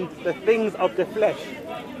mind the things of the flesh,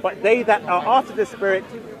 but they that are after the Spirit,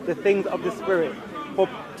 the things of the Spirit. For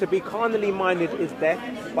to be carnally minded is death,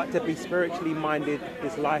 but to be spiritually minded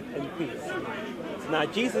is life and peace. Now,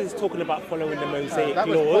 Jesus is talking about following the Mosaic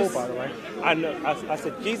laws. Paul, by the way. And I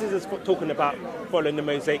said, Jesus is talking about following the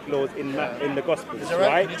Mosaic laws in the Gospels,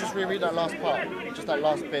 right? Can you just reread that last part? Just that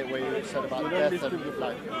last bit where you said about death and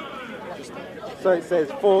like... So it says,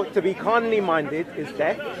 for to be carnally minded is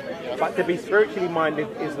death, but to be spiritually minded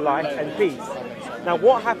is life and peace. Now,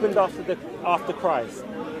 what happened after Christ?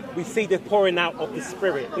 We see the pouring out of the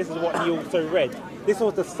Spirit. This is what he also read. This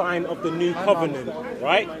was the sign of the new covenant,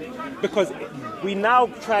 right? Because we now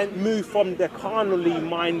try and move from the carnally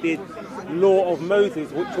minded law of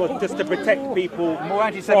Moses, which was just to protect people More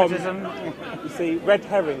anti-Semitism. from, you see, red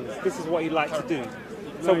herrings. This is what he liked to do.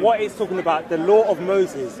 So what it's talking about, the law of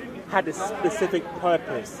Moses had a specific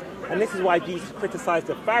purpose. And this is why Jesus criticized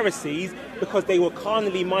the Pharisees, because they were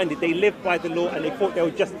carnally minded. They lived by the law and they thought they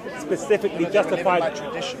were just specifically justified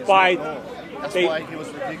by... why he was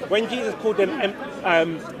ridiculous. When Jesus called them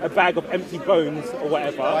a bag of empty bones or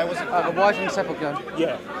whatever... A whitened sepulchre.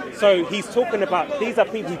 Yeah. So he's talking about, these are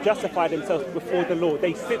people who justify themselves before the law.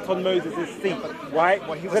 They sit on Moses' seat, right?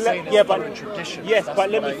 What he was saying is following traditions. Yes, That's but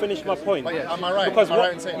let what me finish my point. Am I right? Because Am I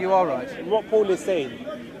right in saying You are right. what Paul is saying...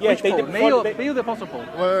 Yes, Which Paul? Me or the Apostle Paul?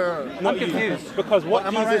 that? Not I'm confused. you. Because what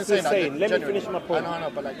Am I right in Jesus is saying, let me genuinely? finish my point. I know,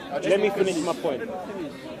 but like... Let me finish my point.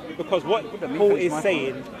 Because what Paul is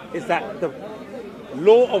saying is that the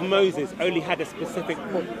law of Moses only had a specific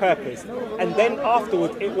purpose. And then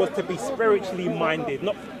afterwards, it was to be spiritually minded,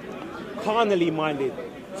 not carnally minded.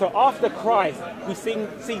 So after Christ, we see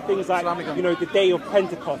things like, the day of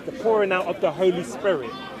Pentecost, the pouring out of the Holy Spirit.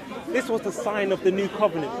 This was the sign of the new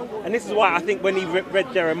covenant. And this is why I think when he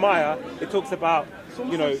read Jeremiah, it talks about,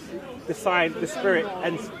 the sign, the Spirit,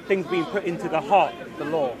 and things being put into the heart, the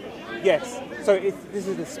law. Yes. So this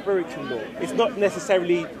is the spiritual law. It's not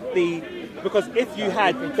necessarily because if you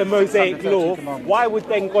had the Mosaic law, why would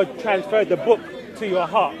then God transfer the book to your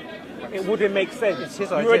heart? It wouldn't make sense. You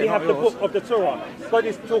already have the book of the Torah. God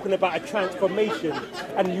is talking about a transformation,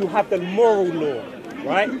 and you have the moral law,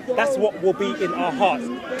 right? That's what will be in our hearts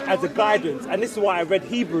as a guidance. And this is why I read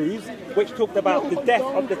Hebrews, which talked about the death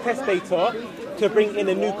of the testator to bring in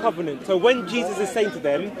a new covenant. So when Jesus is saying to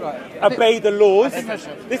them, obey the laws,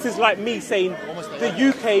 this is like me saying the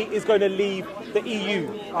UK is going to leave the EU,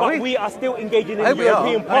 but we are still engaging in the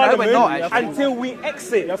European Parliament until we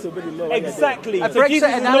exit. Exactly. A So Brexit Jesus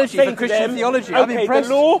is not analogy saying for to Christian them, theology. I'm okay, impressed.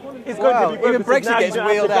 the law is going to be Even broken, so Brexit now gets you don't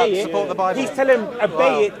have wheeled to out obey to it. support the Bible. He's telling them,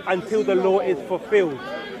 obey it until the law is fulfilled.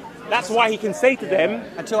 That's why he can say to them,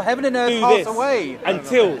 until heaven and earth do pass this. Away.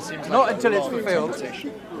 Until. Not until it's fulfilled.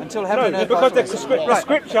 Until heaven and earth because pass away. the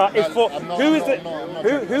scripture is for who is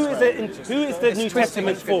the New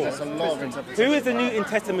Testament for? Who is the New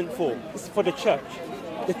Testament for? It's for the church.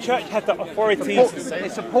 The church has the authority.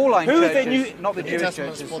 It's a Pauline Who is churches, the not the Jewish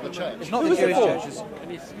Testament's churches. for the church. It's not Who the is it Jewish for? churches.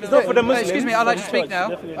 It's not for the Muslims. Excuse me, I'd like to speak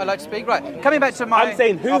now. I'd like to speak. Right, coming back to my... I'm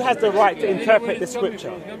saying, who has the right to interpret the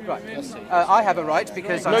scripture? Right. I have a right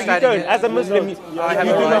because I'm No, you standing don't. here. As a Muslim, you do I have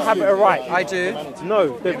a not right. have a right. I do.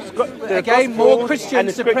 No, the Again, gospel more Christian and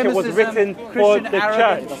the scripture was supremacism, written for Christian the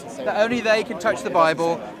arrogance, church. that only they can touch the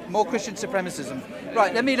Bible. More Christian supremacism.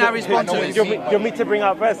 Right, let me now respond to this. Do you want me to bring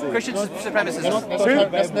out verses? Christian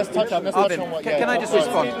supremacism. Let's touch on what... Can I just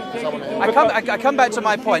respond? I come back to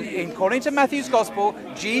my point. According to Matthew's Gospel,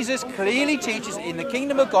 Jesus clearly teaches in the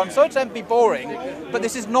kingdom of God, so it won't be boring, but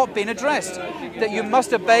this has not been addressed, that you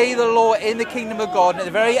must obey the law in the kingdom of God. And at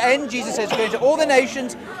the very end, Jesus says, go into all the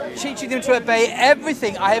nations, teaching them to obey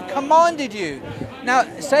everything I have commanded you. Now,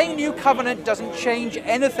 saying new covenant doesn't change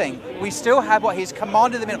anything. We still have what he's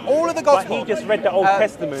commanded them in all of the gospel. But he just read the Old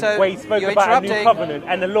Testament where he spoke about a new covenant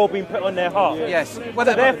and the law being put on their heart. Yes. Well,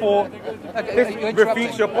 so therefore, this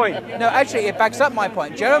refutes your point. No, actually, it backs up my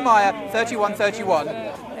point. Jeremiah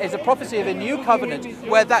 31:31 is a prophecy of a new covenant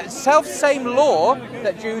where that self-same law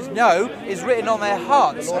that Jews know is written on their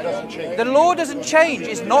hearts. The law doesn't change.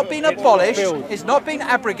 It's not been abolished. It's not been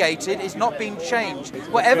abrogated. It's not been changed.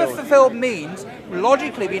 Whatever fulfilled means,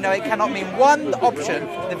 logically we know it cannot mean one option,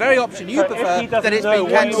 the very option you prefer, that it's been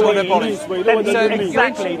cancelled and abolished. So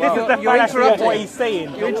exactly, this is the fallacy of what he's saying.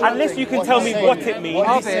 Unless you can tell me what it means.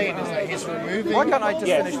 What he's saying is that he's removing... Why can't I just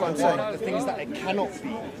finish what I'm saying? The things that it cannot be.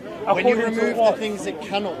 When you remove the things it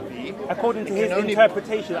cannot be, according to his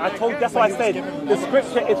interpretation, that's why I said the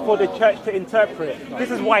scripture is for the church to interpret.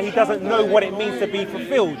 This is why he doesn't know what it means to be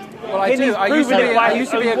fulfilled. Well, I do. I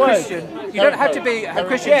used to be a Christian. You don't have to be a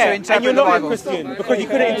Christian to interpret the Bible. And you're not a Christian because you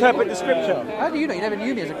couldn't interpret the scripture. How do you know? You never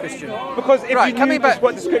knew me as a Christian. Because if you knew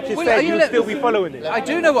what the scripture said, you would still be following it. I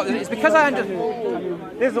do know what it's because I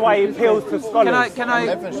understand. This is why he appeals to scholars. Can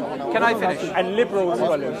I finish? And liberal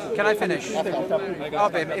scholars. Can I finish?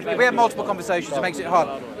 If we have multiple conversations, it makes it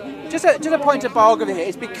hard. Just a point of biography here.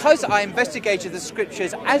 It's because I investigated the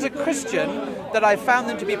scriptures as a Christian that I found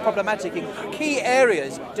them to be problematic in key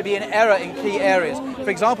areas, to be in error in key areas. For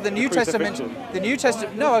example, the New Testament.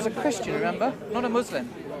 No, I was a Christian, remember? Not a Muslim.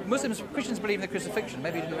 Christians believe in the crucifixion.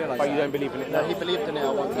 Maybe you didn't realise. But you don't believe in it now. No, he believed in it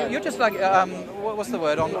at one time. You're just like what's the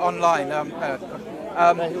word online? No,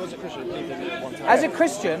 he was a Christian. He believed in it at one time. As a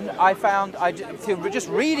Christian, I found, through just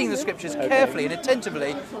reading the scriptures carefully and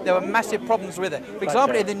attentively, there were massive problems with it. For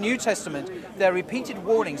example, in the New Testament, there are repeated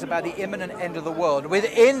warnings about the imminent end of the world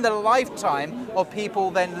within the lifetime of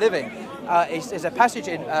people then living. There's a passage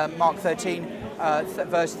in Mark 13,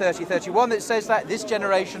 verse 30-31 that says that this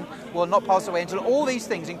generation will not pass away until all these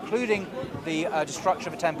things, including the destruction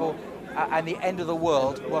of a temple, and the end of the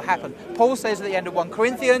world will happen. Paul says at the end of 1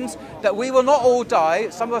 Corinthians that we will not all die,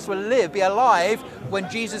 some of us will be alive when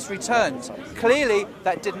Jesus returns. Clearly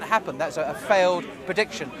that didn't happen. That's a failed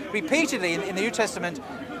prediction. Repeatedly in the New Testament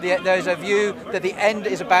there's a view that the end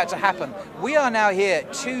is about to happen. We are now here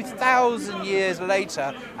 2,000 years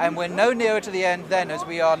later and we're no nearer to the end then as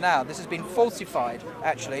we are now. This has been falsified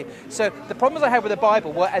actually. So the problems I had with the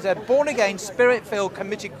Bible were as a born-again, spirit-filled,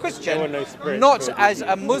 committed Christian, not as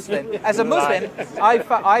a Muslim. As a Muslim,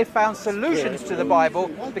 I found solutions to the Bible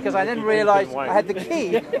because I then realised I had the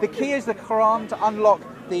key. The key is the Quran to unlock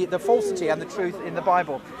the falsity and the truth in the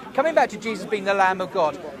Bible. Coming back to Jesus being the Lamb of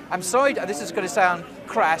God, I'm sorry, this is going to sound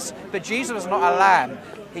crass, but Jesus was not a lamb.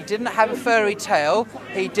 He didn't have a furry tail.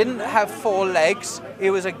 He didn't have 4 legs. He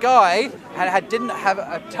was a guy and didn't have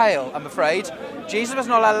a tail, I'm afraid. Jesus was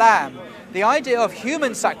not a lamb. The idea of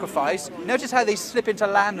human sacrifice, notice how they slip into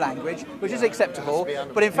lamb language, which is acceptable,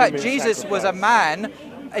 but in fact Jesus was a man.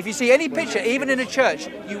 If you see any picture, even in a church,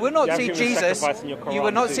 you will not see Jesus. You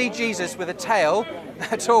will not see Jesus with a tail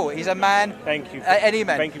at all. He's a man. Thank you. Any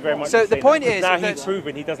man. Thank you very much. So the point is now that he's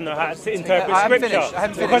proven he doesn't know how to interpret I scripture.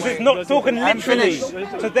 haven't finished. Because it's not talking literally.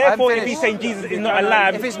 So therefore, if he's saying Jesus is not a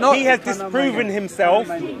lamb, he has disproven himself.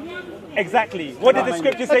 Exactly. What did the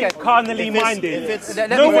scripture say? Carnally minded.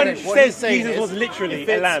 No one says Jesus was literally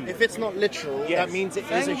a lamb. If it's not literal, that means it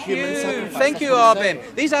is a human sacrifice. Thank you, Arbin.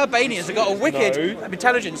 These Albanians have got a wicked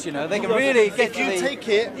intelligence, you know. They can really get to If you take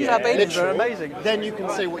it these Albanians literal, are amazing. then you can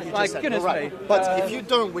say what you just said. Goodness right. me. But if you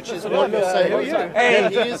don't, which is what you're saying,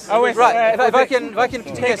 then he is... Right, if I can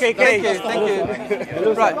yes, thank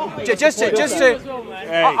you. Right, just to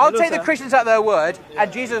I'll take the Christians at their word,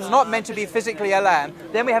 and Jesus is not meant to be physically a lamb,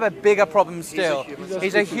 then we have a bigger problem still.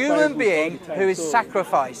 He's a human being who is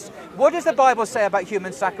sacrificed. What does the Bible say about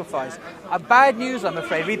human sacrifice? Bad news, I'm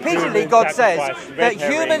afraid. Repeatedly, God says that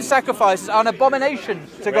human sacrifices are an abomination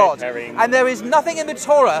to God. And there is nothing in the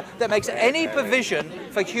Torah that makes any provision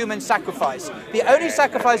for human sacrifice. The only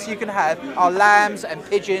sacrifice you can have are lambs and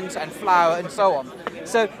pigeons and flour and so on.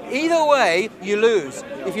 So either way, you lose.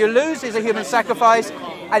 If you lose, it's a human sacrifice.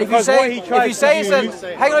 And if you say it's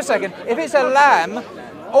a... Hang on a second. If it's a lamb...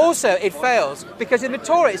 Also, it fails, because in the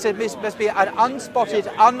Torah it says this must be an unspotted,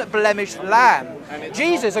 unblemished lamb.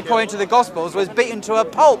 Jesus, according to the Gospels, was beaten to a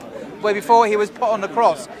pulp before he was put on the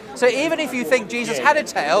cross. So even if you think Jesus had a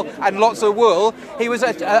tail and lots of wool, he was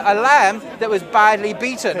a lamb that was badly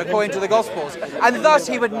beaten, according to the Gospels. And thus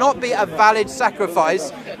he would not be a valid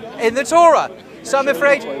sacrifice in the Torah. So I'm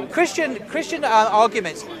afraid Christian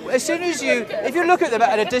arguments, as soon as if you look at them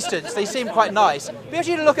at a distance, they seem quite nice. But if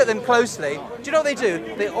you look at them closely, do you know what they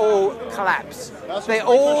do? They all collapse. They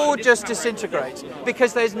all just disintegrate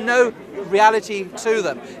because there's no reality to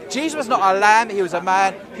them. Jesus was not a lamb, he was a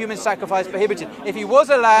man, human sacrifice prohibited. If he was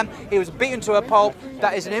a lamb, he was beaten to a pulp.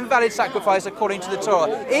 That is an invalid sacrifice according to the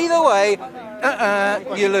Torah. Either way,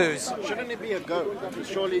 you lose. Shouldn't it be a goat?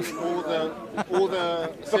 Surely all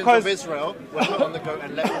the sins of Israel were put on the goat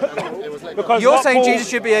and it was let You're saying Jesus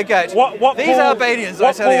should be a goat. What These Albanians, what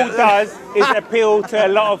I tell you. Paul does is appeal to a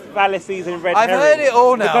lot of fallacies and red I've herrings. heard it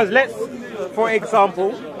all now. Because for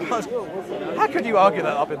example... How could you argue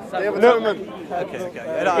that up in Day of Atonement?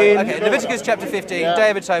 Okay, Leviticus chapter 15,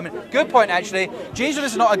 Day of Atonement. Good point, actually.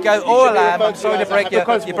 Jesus is not a goat or a lamb. I'm sorry to break your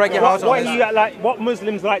heart on this. What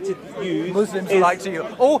Muslims like to use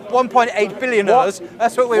all 1.8 billion of us,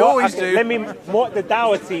 that's what we always do. What the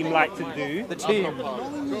Dawah team like to do. The team.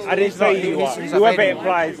 I didn't say who you are. Whoever it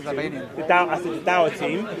applies to. I said the Dawah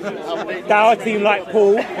team. Dawah team like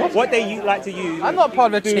Paul. What they like to use. I'm not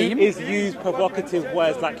part of a team. Is use provocative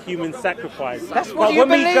words like human sacrifice. That's what you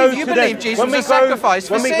believe. You believe Jesus was a sacrifice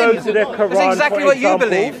for sin. When we go to the Quran, that's exactly what you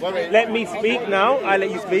believe. Let me speak now. I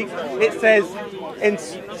let you speak. It says in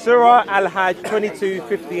Surah Al-Hajj 22,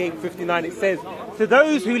 58, 59, it says, to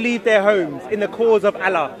those who leave their homes in the cause of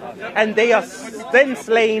Allah, and they are then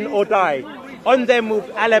slain or die, on them will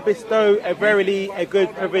Allah bestow a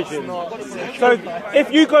good provision. So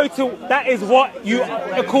if you go to, that is what you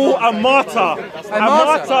call a martyr. A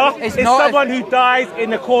martyr is someone who dies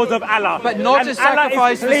in the cause of Allah. But not a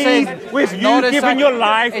sacrifice for sin. With you giving your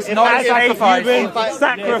life as a human sacrifice. It's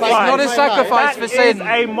not a sacrifice for sin.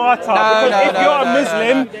 That is a martyr. Because if you're a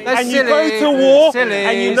Muslim and you go to war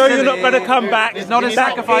and you know you're not going to come back, it's not a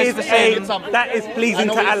sacrifice for sin. That is pleasing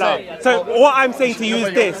to Allah. So what I'm saying to you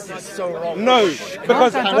is this. No,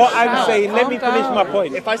 because what I'm saying, let me finish my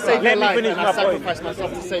point. If I save your life, and I sacrifice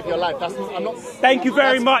myself to save your life, I'm not. Thank you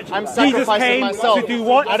very much. I'm Jesus came myself. to do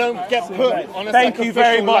what? I don't get put on a Thank you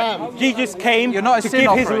very much. lamb. Jesus came to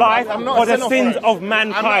give his life for the sins of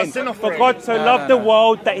mankind. For God so loved the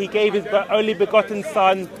world that he gave his only begotten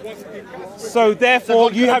Son. So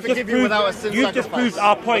therefore, you have just proved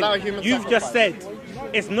our point. You've just said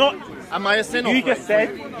it's not. Am I a sin offering? You just said,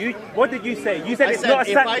 what did you say? You said it's not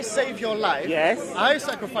a if I save your life, yes, I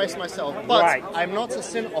sacrifice myself, but I'm not a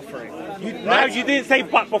sin offering. Now you didn't say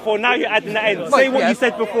but before, now you're adding the end. Say what you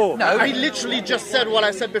said before. No, I literally just said what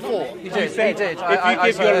I said before. You did. If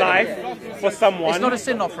you give your life for someone... It's not a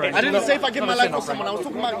sin offering. I didn't say if I give my life for someone, I was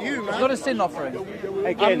talking about you, man. It's not a sin offering.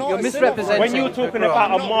 Again, you're misrepresenting. When you're talking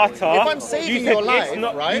about a martyr, if I'm saving your life,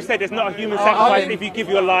 you said it's not a human sacrifice if you give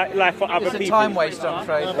your life for other people. It's a time waster, I'm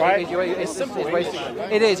afraid. Right? It's wasting.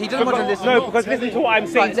 It is. He doesn't want to listen. No, because listen to what I'm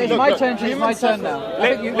saying. It's my turn. It's my turn now.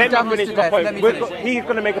 Let me finish my point. He's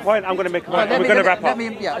going to make a point. I'm going to make a point. We're going to wrap up.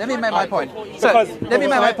 Let me make my point. So let me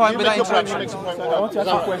make my point without interruption.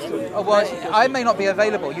 Well, I may not be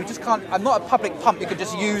available. You just can't. I'm not a public pump. You can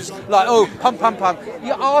just use like pump.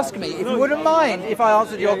 You ask me if you wouldn't mind if I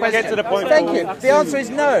answered your question. Get to the point. Thank you. The answer is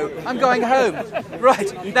no. I'm going home.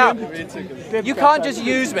 Right now, you can't just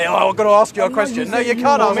use me. I've got to ask you a question. No, you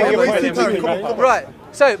can't ask me a question. Right,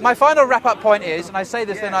 so my final wrap-up point is, and I say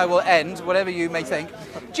this then I will end, whatever you may think,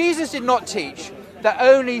 Jesus did not teach that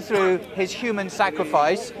only through his human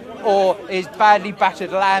sacrifice or his badly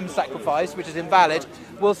battered lamb sacrifice, which is invalid,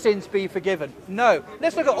 will sins be forgiven. No.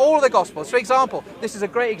 Let's look at all of the Gospels. For example, this is a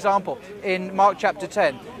great example in Mark chapter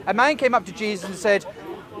 10. A man came up to Jesus and said,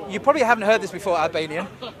 you probably haven't heard this before, Albanian.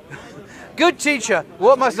 Good teacher,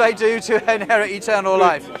 what must I do to inherit eternal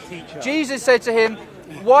life? Jesus said to him,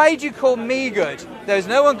 why do you call me good? There is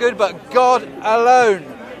no one good but God alone.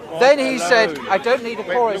 Then he said, I don't need a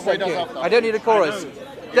chorus, thank you. I don't need a chorus.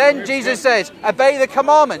 Then Jesus said, obey the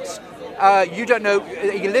commandments. You don't know,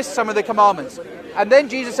 he lists some of the commandments. And then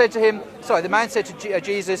Jesus said to him, the man said to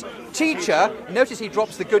Jesus, teacher, notice he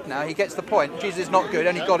drops the good now, he gets the point. Jesus is not good,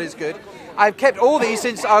 only God is good. I've kept all these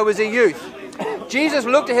since I was a youth. Jesus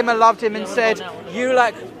looked at him and loved him and said, you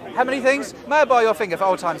lack how many things? May I borrow your finger for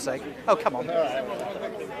old time's sake? Oh, come on.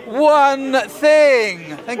 One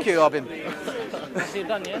thing. Thank you, Arbin.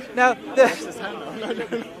 Now,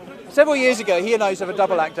 several years ago, he and I used to have a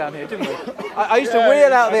double act down here, didn't we? I used to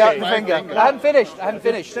wheel out the finger. I haven't finished. I haven't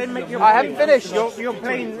finished. You're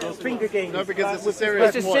playing finger games. No, because it's a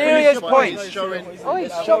serious point. It's a serious point. He's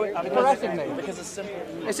showing, harassing me.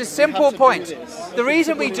 It's a simple point. The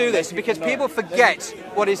reason we do this is because people forget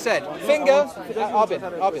what is said. Finger, Arbin,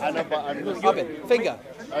 finger.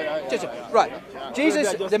 Right.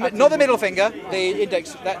 Jesus, not the middle finger, the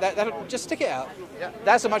index, just stick it out.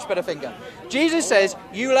 That's a much better finger. Jesus says,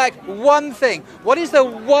 you lack one thing. What is the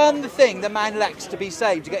one thing the man lacks to be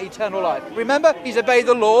saved, to get eternal life? Remember, he's obeyed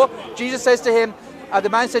the law. Jesus says to him, the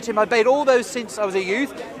man said to him, I obeyed all those since I was a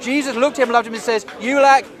youth. Jesus looked at him, loved him, and says, you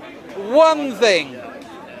lack one thing.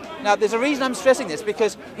 Now, there's a reason I'm stressing this,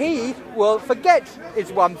 because he will forget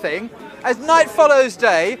his one thing. As night follows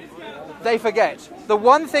day, they forget. The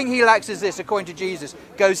one thing he lacks is this, according to Jesus.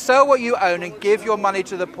 Go sell what you own and give your money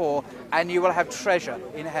to the poor, and you will have treasure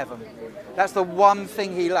in heaven. That's the one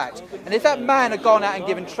thing he lacked. And if that man had gone out and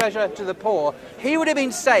given treasure to the poor, he would have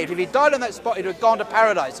been saved. If he died on that spot, he'd have gone to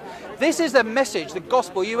paradise. This is the message, the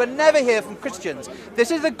gospel you will never hear from Christians.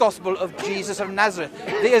 This is the gospel of Jesus of Nazareth,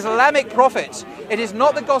 the Islamic prophets. It is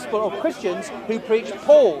not the gospel of Christians who preach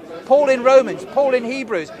Paul in Romans, Paul in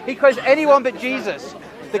Hebrews. He quotes anyone but Jesus.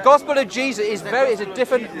 The gospel of Jesus is a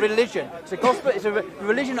different religion. It's a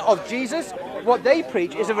religion of Jesus, what they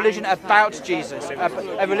preach is a religion about Jesus,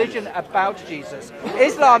 a religion about Jesus.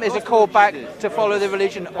 Islam is a call back to follow the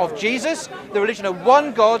religion of Jesus, the religion of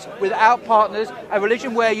one God without partners, a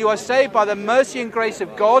religion where you are saved by the mercy and grace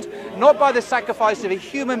of God, not by the sacrifice of a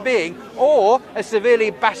human being or a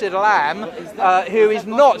severely battered lamb who is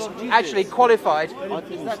not actually qualified.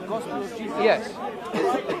 Is that gospel of Jesus? Yes.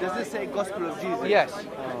 Does it say gospel of Jesus? Yes.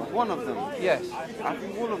 One of them? Yes. I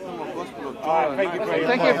think all of them are gospel of Jesus. Thank you very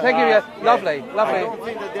much. Thank you. Yeah. Lovely. I don't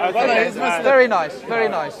think that there is Very nice. Very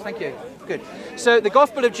nice. Thank you. Good. So the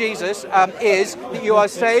gospel of Jesus is that you are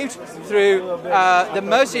saved through the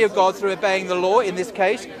mercy of God through obeying the law in this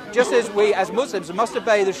case, just as we as Muslims must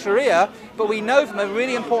obey the Shariah, but we know from a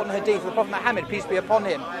really important hadith of the Prophet Muhammad, peace be upon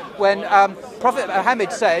him, when Prophet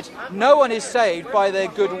Muhammad said, no one is saved by their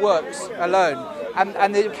good works alone.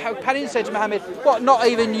 And the companion said to Muhammad, what, not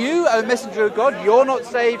even you, O Messenger of God, you're not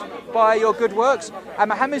saved by your good works? And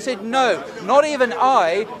Muhammad said, no, not even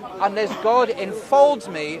I, unless God enfolds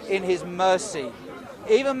me in his mercy.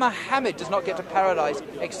 Even Muhammad does not get to paradise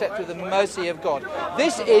except through the mercy of God.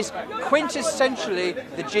 This is quintessentially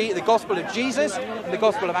the gospel of Jesus, the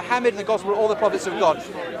gospel of Muhammad, and the gospel of all the prophets of God.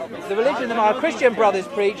 The religion that our Christian brothers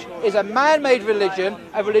preach is a man-made religion,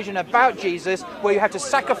 a religion about Jesus, where you have to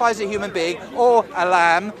sacrifice a human being or a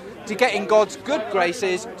lamb to get in God's good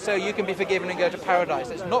graces so you can be forgiven and go to paradise.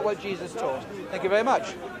 That's not what Jesus taught. Thank you very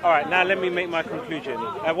much. All right, now let me make my conclusion.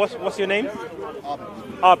 What's your name?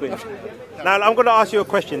 Arbin. Now I'm going to ask you a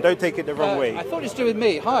question. Don't take it the wrong way. I thought it's to do with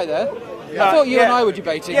me. Hi there. I thought you and I were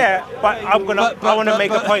debating. Yeah, but I want to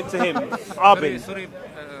make a point to him. Arbin.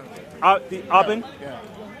 Arbin? Yeah.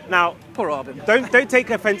 Now, poor Arbin. Don't take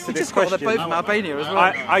offence to He this just got question. the boat from Albania as well.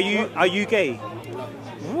 Are you gay?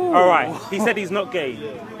 Ooh. All right. He said he's not gay.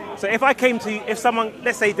 So if I came to you,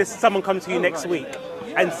 let's say someone comes to you next week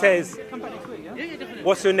and says,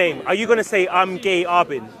 "What's your name?" Are you going to say, "I'm gay,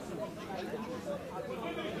 Arbin"?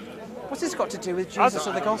 What's this got to do with Jesus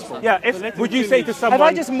or the gospel? Yeah. Would you say to someone? Have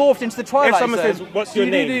I just morphed into the Twilight If someone Zone? says, "What's your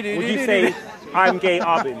name?" Would you say, "I'm gay,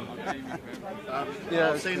 Arbin"?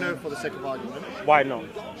 I'll say no for the sake of argument. Why not?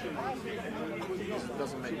 It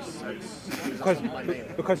doesn't make sense.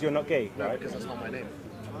 Because you're not gay, No, right? because that's not my name.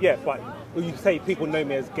 Yeah, but will you say people know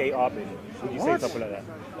me as gay Arbin? Would you say something like that?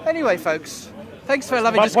 Anyway, folks, thanks for a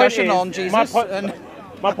lovely discussion on Jesus.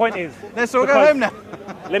 My point is... Let's all go home now.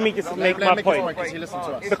 Let me just make my point. Because he listened to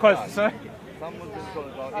us. Because... Sorry?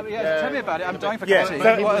 Tell me about it. I'm dying for Yeah,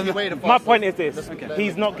 clarity. so my point is this.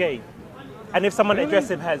 He's not gay. And if someone addressed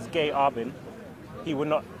him as gay Arbin, he would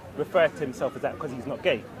not refer to himself as that because he's not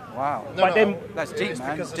gay. Wow. But then... That's deep,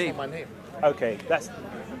 man. Because Deep. it's not my name. Okay, that's...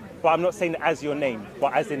 But I'm not saying as your name,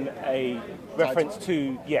 but as in a reference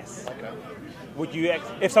to yes. Okay. Would you,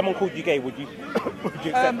 if someone called you gay, would you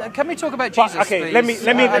accept that? Can we talk about Jesus, okay, please? let me just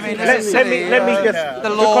the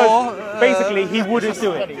law. Because basically he wouldn't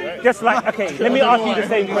do it. Just like let me ask you the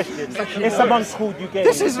same question. If someone called you gay,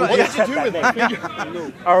 This is would what- you what accept that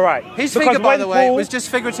name? All right. His Because figure, by when the way, Paul- was just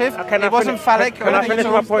figurative. Can I It wasn't finish- phallic. Can I finish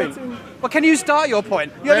my point? Well, can you start your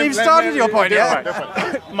point? You haven't even started your point yet.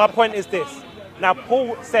 Right. My point is this. Now,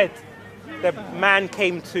 Paul said the man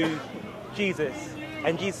came to Jesus,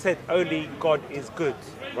 and Jesus said, only God is good,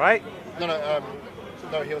 right?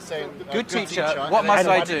 No, he was saying, Good teacher, and what must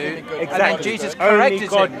then I do? exactly. And then Jesus Only corrected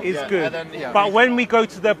God him. is Yeah, good. and then- But when we go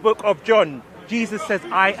to the book of John, Jesus says,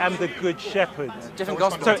 I am the good shepherd. Different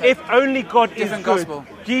gospel. So if only God is Different good, gospel.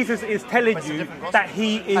 Jesus is telling you that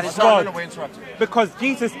he And is it's not- God. Because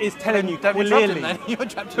Jesus is telling you Don't interrupt him clearly. then. You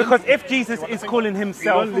interrupt him. Because if Jesus is calling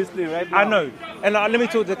himself, I know, and let me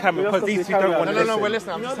talk to the camera because these two don't want to No, we're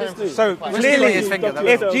listen. listening. I'm just saying. So Just clearly, his finger,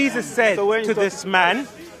 that's if Jesus said to this man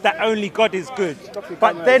that only God is good,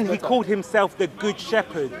 but then he called himself the good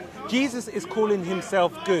shepherd, Jesus is calling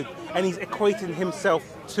himself good and he's equating himself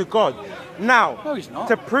to God. Now, No, he's not.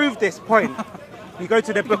 to prove this point, you go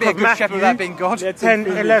to the book be a of good Matthew shepherd without being God.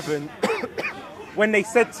 10:11, when they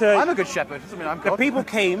said I'm to a good shepherd. Doesn't mean I'm the God. people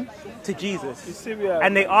came to Jesus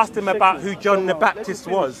and they asked him about who John the Baptist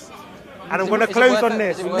was. And I'm going to Is it close worth on it?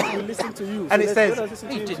 this. Is it worth it? Listen to you. And So it let says, us listen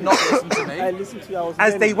to He you. did not listen to me. I listened to you. I was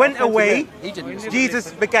as there. they went away, He didn't listen.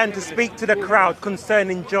 Jesus began to speak to the crowd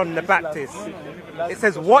concerning John the Baptist. It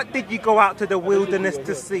says, what did you go out to the wilderness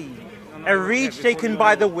to see? A reed shaken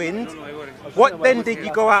by the wind? What then did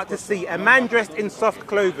you go out to see? A man dressed in soft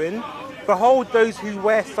clothing? Behold, those who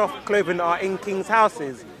wear soft clothing are in king's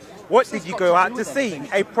houses. What did you go out to see?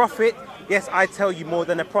 A prophet? Yes, I tell you, more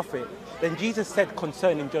than a prophet. Then Jesus said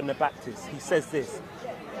concerning John the Baptist, he says this,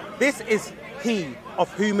 this is he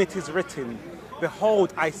of whom it is written,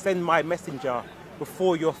 behold, I send my messenger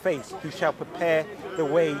before your face, who shall prepare the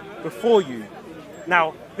way before you.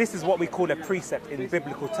 Now, this is what we call a precept in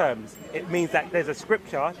biblical terms. It means that there's a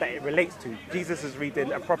scripture that it relates to. Jesus is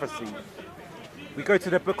reading a prophecy. We go to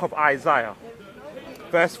the book of Isaiah,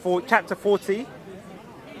 chapter 40,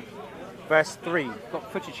 verse 3.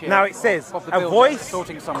 Now it says, a voice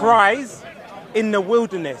cries in the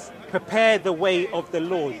wilderness, prepare the way of the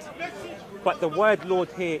Lord. But the word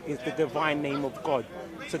Lord here is the divine name of God.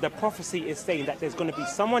 So the prophecy is saying that there's going to be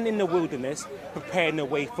someone in the wilderness preparing the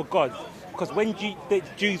way for God. Because when the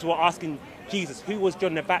Jews were asking Jesus, who was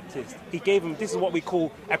John the Baptist? He gave them, this is what we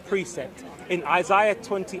call a precept. In Isaiah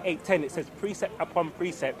 28:10, it says precept upon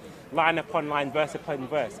precept, line upon line, verse upon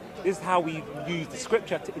verse. This is how we use the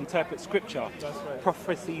scripture to interpret scripture. Right.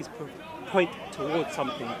 Prophecies point towards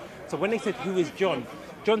something. So when they said, who is John?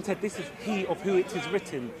 John said, this is he of who it is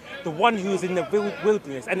written, the one who is in the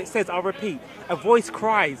wilderness. And it says, I'll repeat, a voice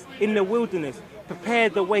cries in the wilderness, prepare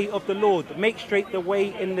the way of the Lord, make straight the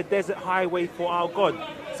way in the desert highway for our God.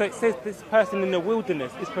 So it says this person in the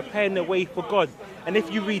wilderness is preparing the way for God. And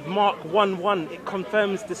if you read Mark 1:1, it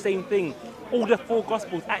confirms the same thing. All the four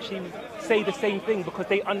Gospels actually say the same thing because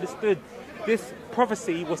they understood this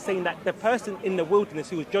prophecy was saying that the person in the wilderness,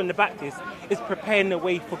 who was John the Baptist, is preparing the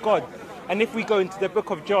way for God. And if we go into the book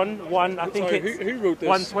of John 1, I think it's who wrote this?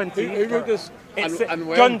 120. Who wrote this? And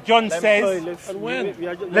when? John says. And when?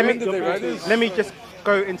 Let me just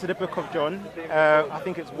go into the book of John. I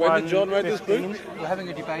think it's 1:15. When did John write this book? We're having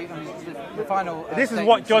a debate. I mean, the final. This is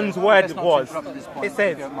what John's word was. It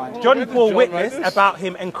says, John bore witness about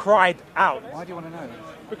him and cried out. Why do you want to know?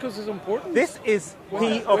 Because it's important. This is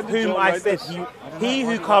he of whom I said, he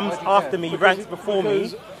who comes after me ranks before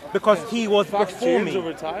me, because he was before me.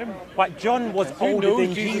 But John was older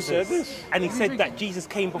than Jesus, and he said that Jesus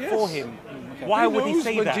came before him. Why would he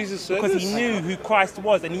say that? Because he knew who Christ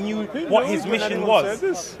was, and he knew what his mission was.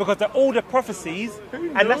 Because all the prophecies,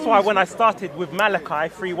 and that's why when I started with Malachi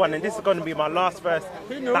 3:1, and this is going to be my last verse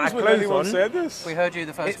that I close on. We heard you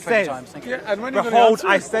the first 20 says, times. Thank you. Behold,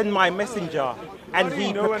 I send my messenger, and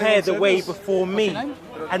he prepared the way before me.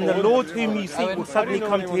 And the Lord whom you seek will suddenly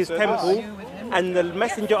come to his temple, and the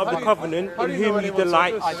messenger of the covenant in whom you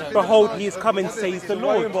delight, behold, he is coming, says the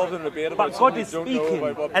Lord. But God is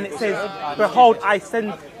speaking, and it says, behold, I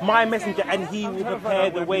send my messenger, and he will prepare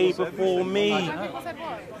the way before me.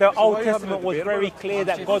 The Old Testament was very clear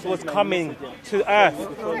that God was coming to earth.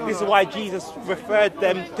 This is why Jesus referred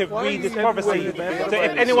them to read this prophecy. So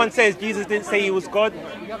if anyone says Jesus didn't say he was God,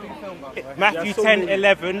 Matthew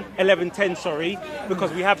 11:10,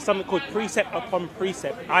 because we have something called precept upon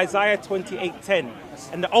precept. Isaiah 28:10,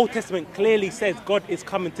 and the Old Testament clearly says God is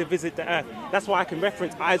coming to visit the earth. That's why I can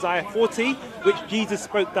reference Isaiah 40, which Jesus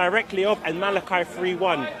spoke directly of, and Malachi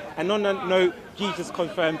 3:1. And on that note, Jesus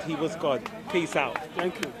confirmed he was God. Peace out.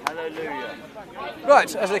 Thank you. Hallelujah.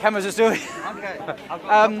 Right, as the cameras are still.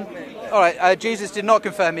 All right. Jesus did not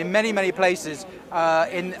confirm in many places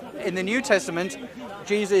in the New Testament.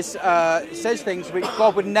 Jesus says things which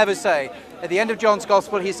God would never say. At the end of John's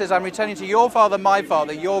Gospel, he says, I'm returning to your Father,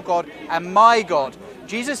 your God, and my God.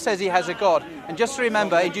 Jesus says he has a God. And just to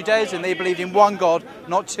remember, in Judaism, they believed in one God,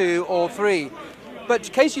 not two or three. But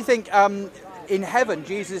in case you think in heaven,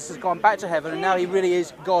 Jesus has gone back to heaven, and now he really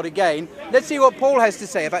is God again, let's see what Paul has to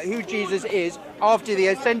say about who Jesus is after the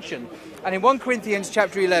ascension. And in 1 Corinthians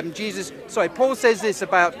chapter 11, Paul says this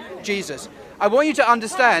about Jesus. I want you to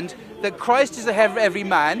understand that Christ is the head of every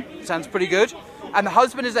man, sounds pretty good, and the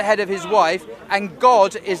husband is the head of his wife, and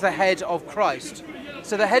God is the head of Christ.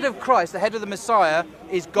 So the head of Christ, the head of the Messiah,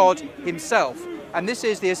 is God himself. And this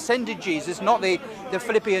is the ascended Jesus, not the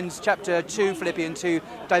Philippians chapter 2, Philippians 2,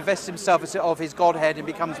 divests himself of his Godhead and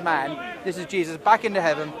becomes man. This is Jesus back into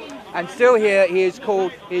heaven, and still here he is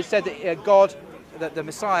said that God, that the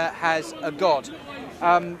Messiah has a God.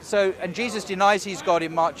 And Jesus denies he's God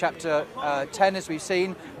in Mark chapter 10, as we've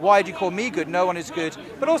seen. Why do you call me good? No one is good.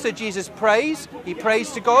 But also Jesus prays. He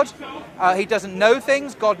prays to God. He doesn't know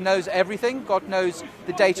things. God knows everything. God knows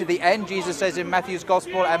the date of the end. Jesus says in Matthew's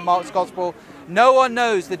Gospel and Mark's Gospel, no one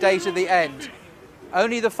knows the date of the end.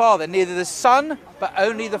 Only the Father. Neither the Son, but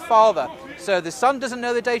only the Father. So the Son doesn't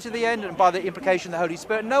know the date of the end, and by the implication the Holy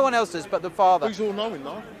Spirit, no one else does but the Father. He's all knowing,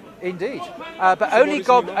 though. Indeed. But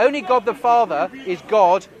only God the Father is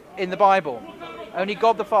God in the Bible. Only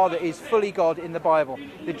God the Father is fully God in the Bible.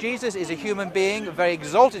 That Jesus is a human being, a very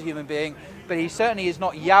exalted human being, but he certainly is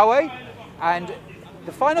not Yahweh. And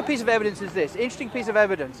the final piece of evidence is this, interesting piece of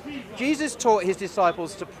evidence. Jesus taught his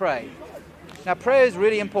disciples to pray. Now prayer is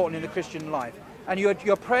really important in the Christian life. And you're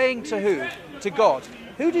praying to who? To God.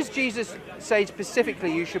 Who does Jesus say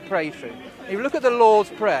specifically you should pray to? If you look at the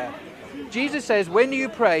Lord's Prayer, Jesus says, when you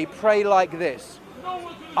pray, pray like this.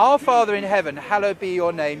 Our Father in heaven, hallowed be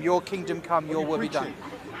your name, your kingdom come, your will be done.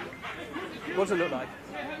 What does it look like?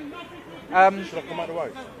 Should I come out of the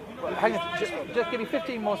way? Well, hang on, just give me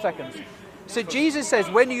 15 more seconds. So Jesus says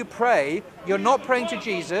when you pray, you're not praying to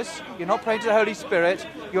Jesus, you're not praying to the Holy Spirit,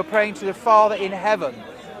 you're praying to the Father in heaven.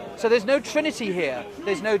 So there's no Trinity here.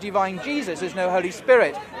 There's no divine Jesus. There's no Holy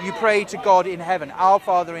Spirit. You pray to God in heaven, our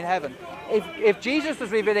Father in heaven. If Jesus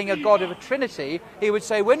was revealing a God of a Trinity, he would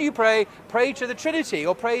say, when you pray, pray to the Trinity,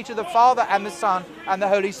 or pray to the Father and the Son and the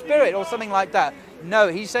Holy Spirit, or something like that. No,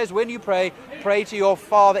 he says when you pray, pray to your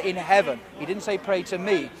Father in heaven. He didn't say pray to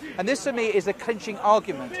me. And this to me is a clinching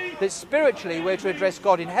argument, that spiritually we're to address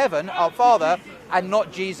God in heaven, our Father, and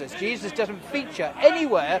not Jesus. Jesus doesn't feature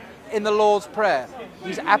anywhere in the Lord's Prayer.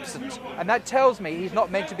 He's absent. And that tells me he's not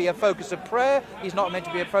meant to be a focus of prayer, he's not meant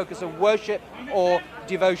to be a focus of worship or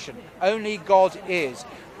devotion. Only God is.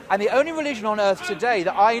 And the only religion on earth today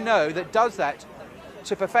that I know that does that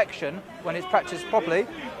to perfection, when it's practiced properly,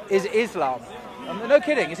 is Islam. No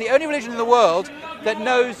kidding, it's the only religion in the world that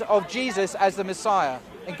knows of Jesus as the Messiah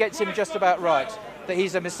and gets him just about right, that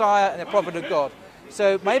he's a Messiah and a prophet of God.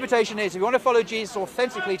 So my invitation is, if you want to follow Jesus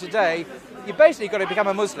authentically today, you basically got to become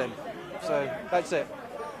a Muslim. So that's it.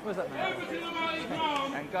 Where's that man?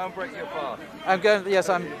 And go and break your fast. Yes,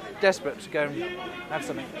 I'm desperate to go and have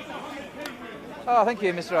something. Oh, thank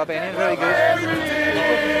you, Mr. Albanian, very good.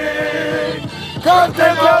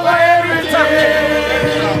 Content of everything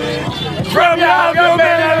from your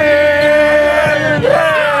melody.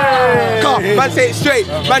 Man, say it straight.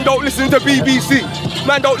 Man, don't listen to BBC.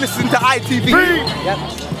 Man, don't listen to ITV. Yep.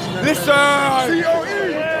 Listen.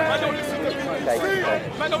 COE.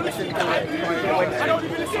 Man, don't listen to ITV. I don't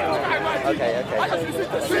even listen to Sky Man. Okay. I just listen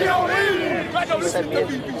to COE. Man, don't listen to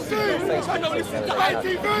BBC. I don't listen to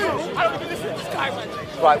ITV. I don't even listen to Sky Man.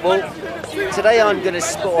 Right, well, today I'm going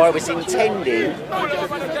to, or I was intending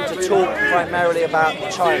to talk primarily about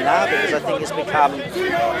China, because I think it's become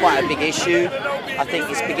quite a big issue. I think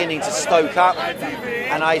it's beginning to stoke up,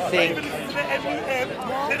 and I think,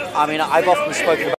 I mean, I've often spoken about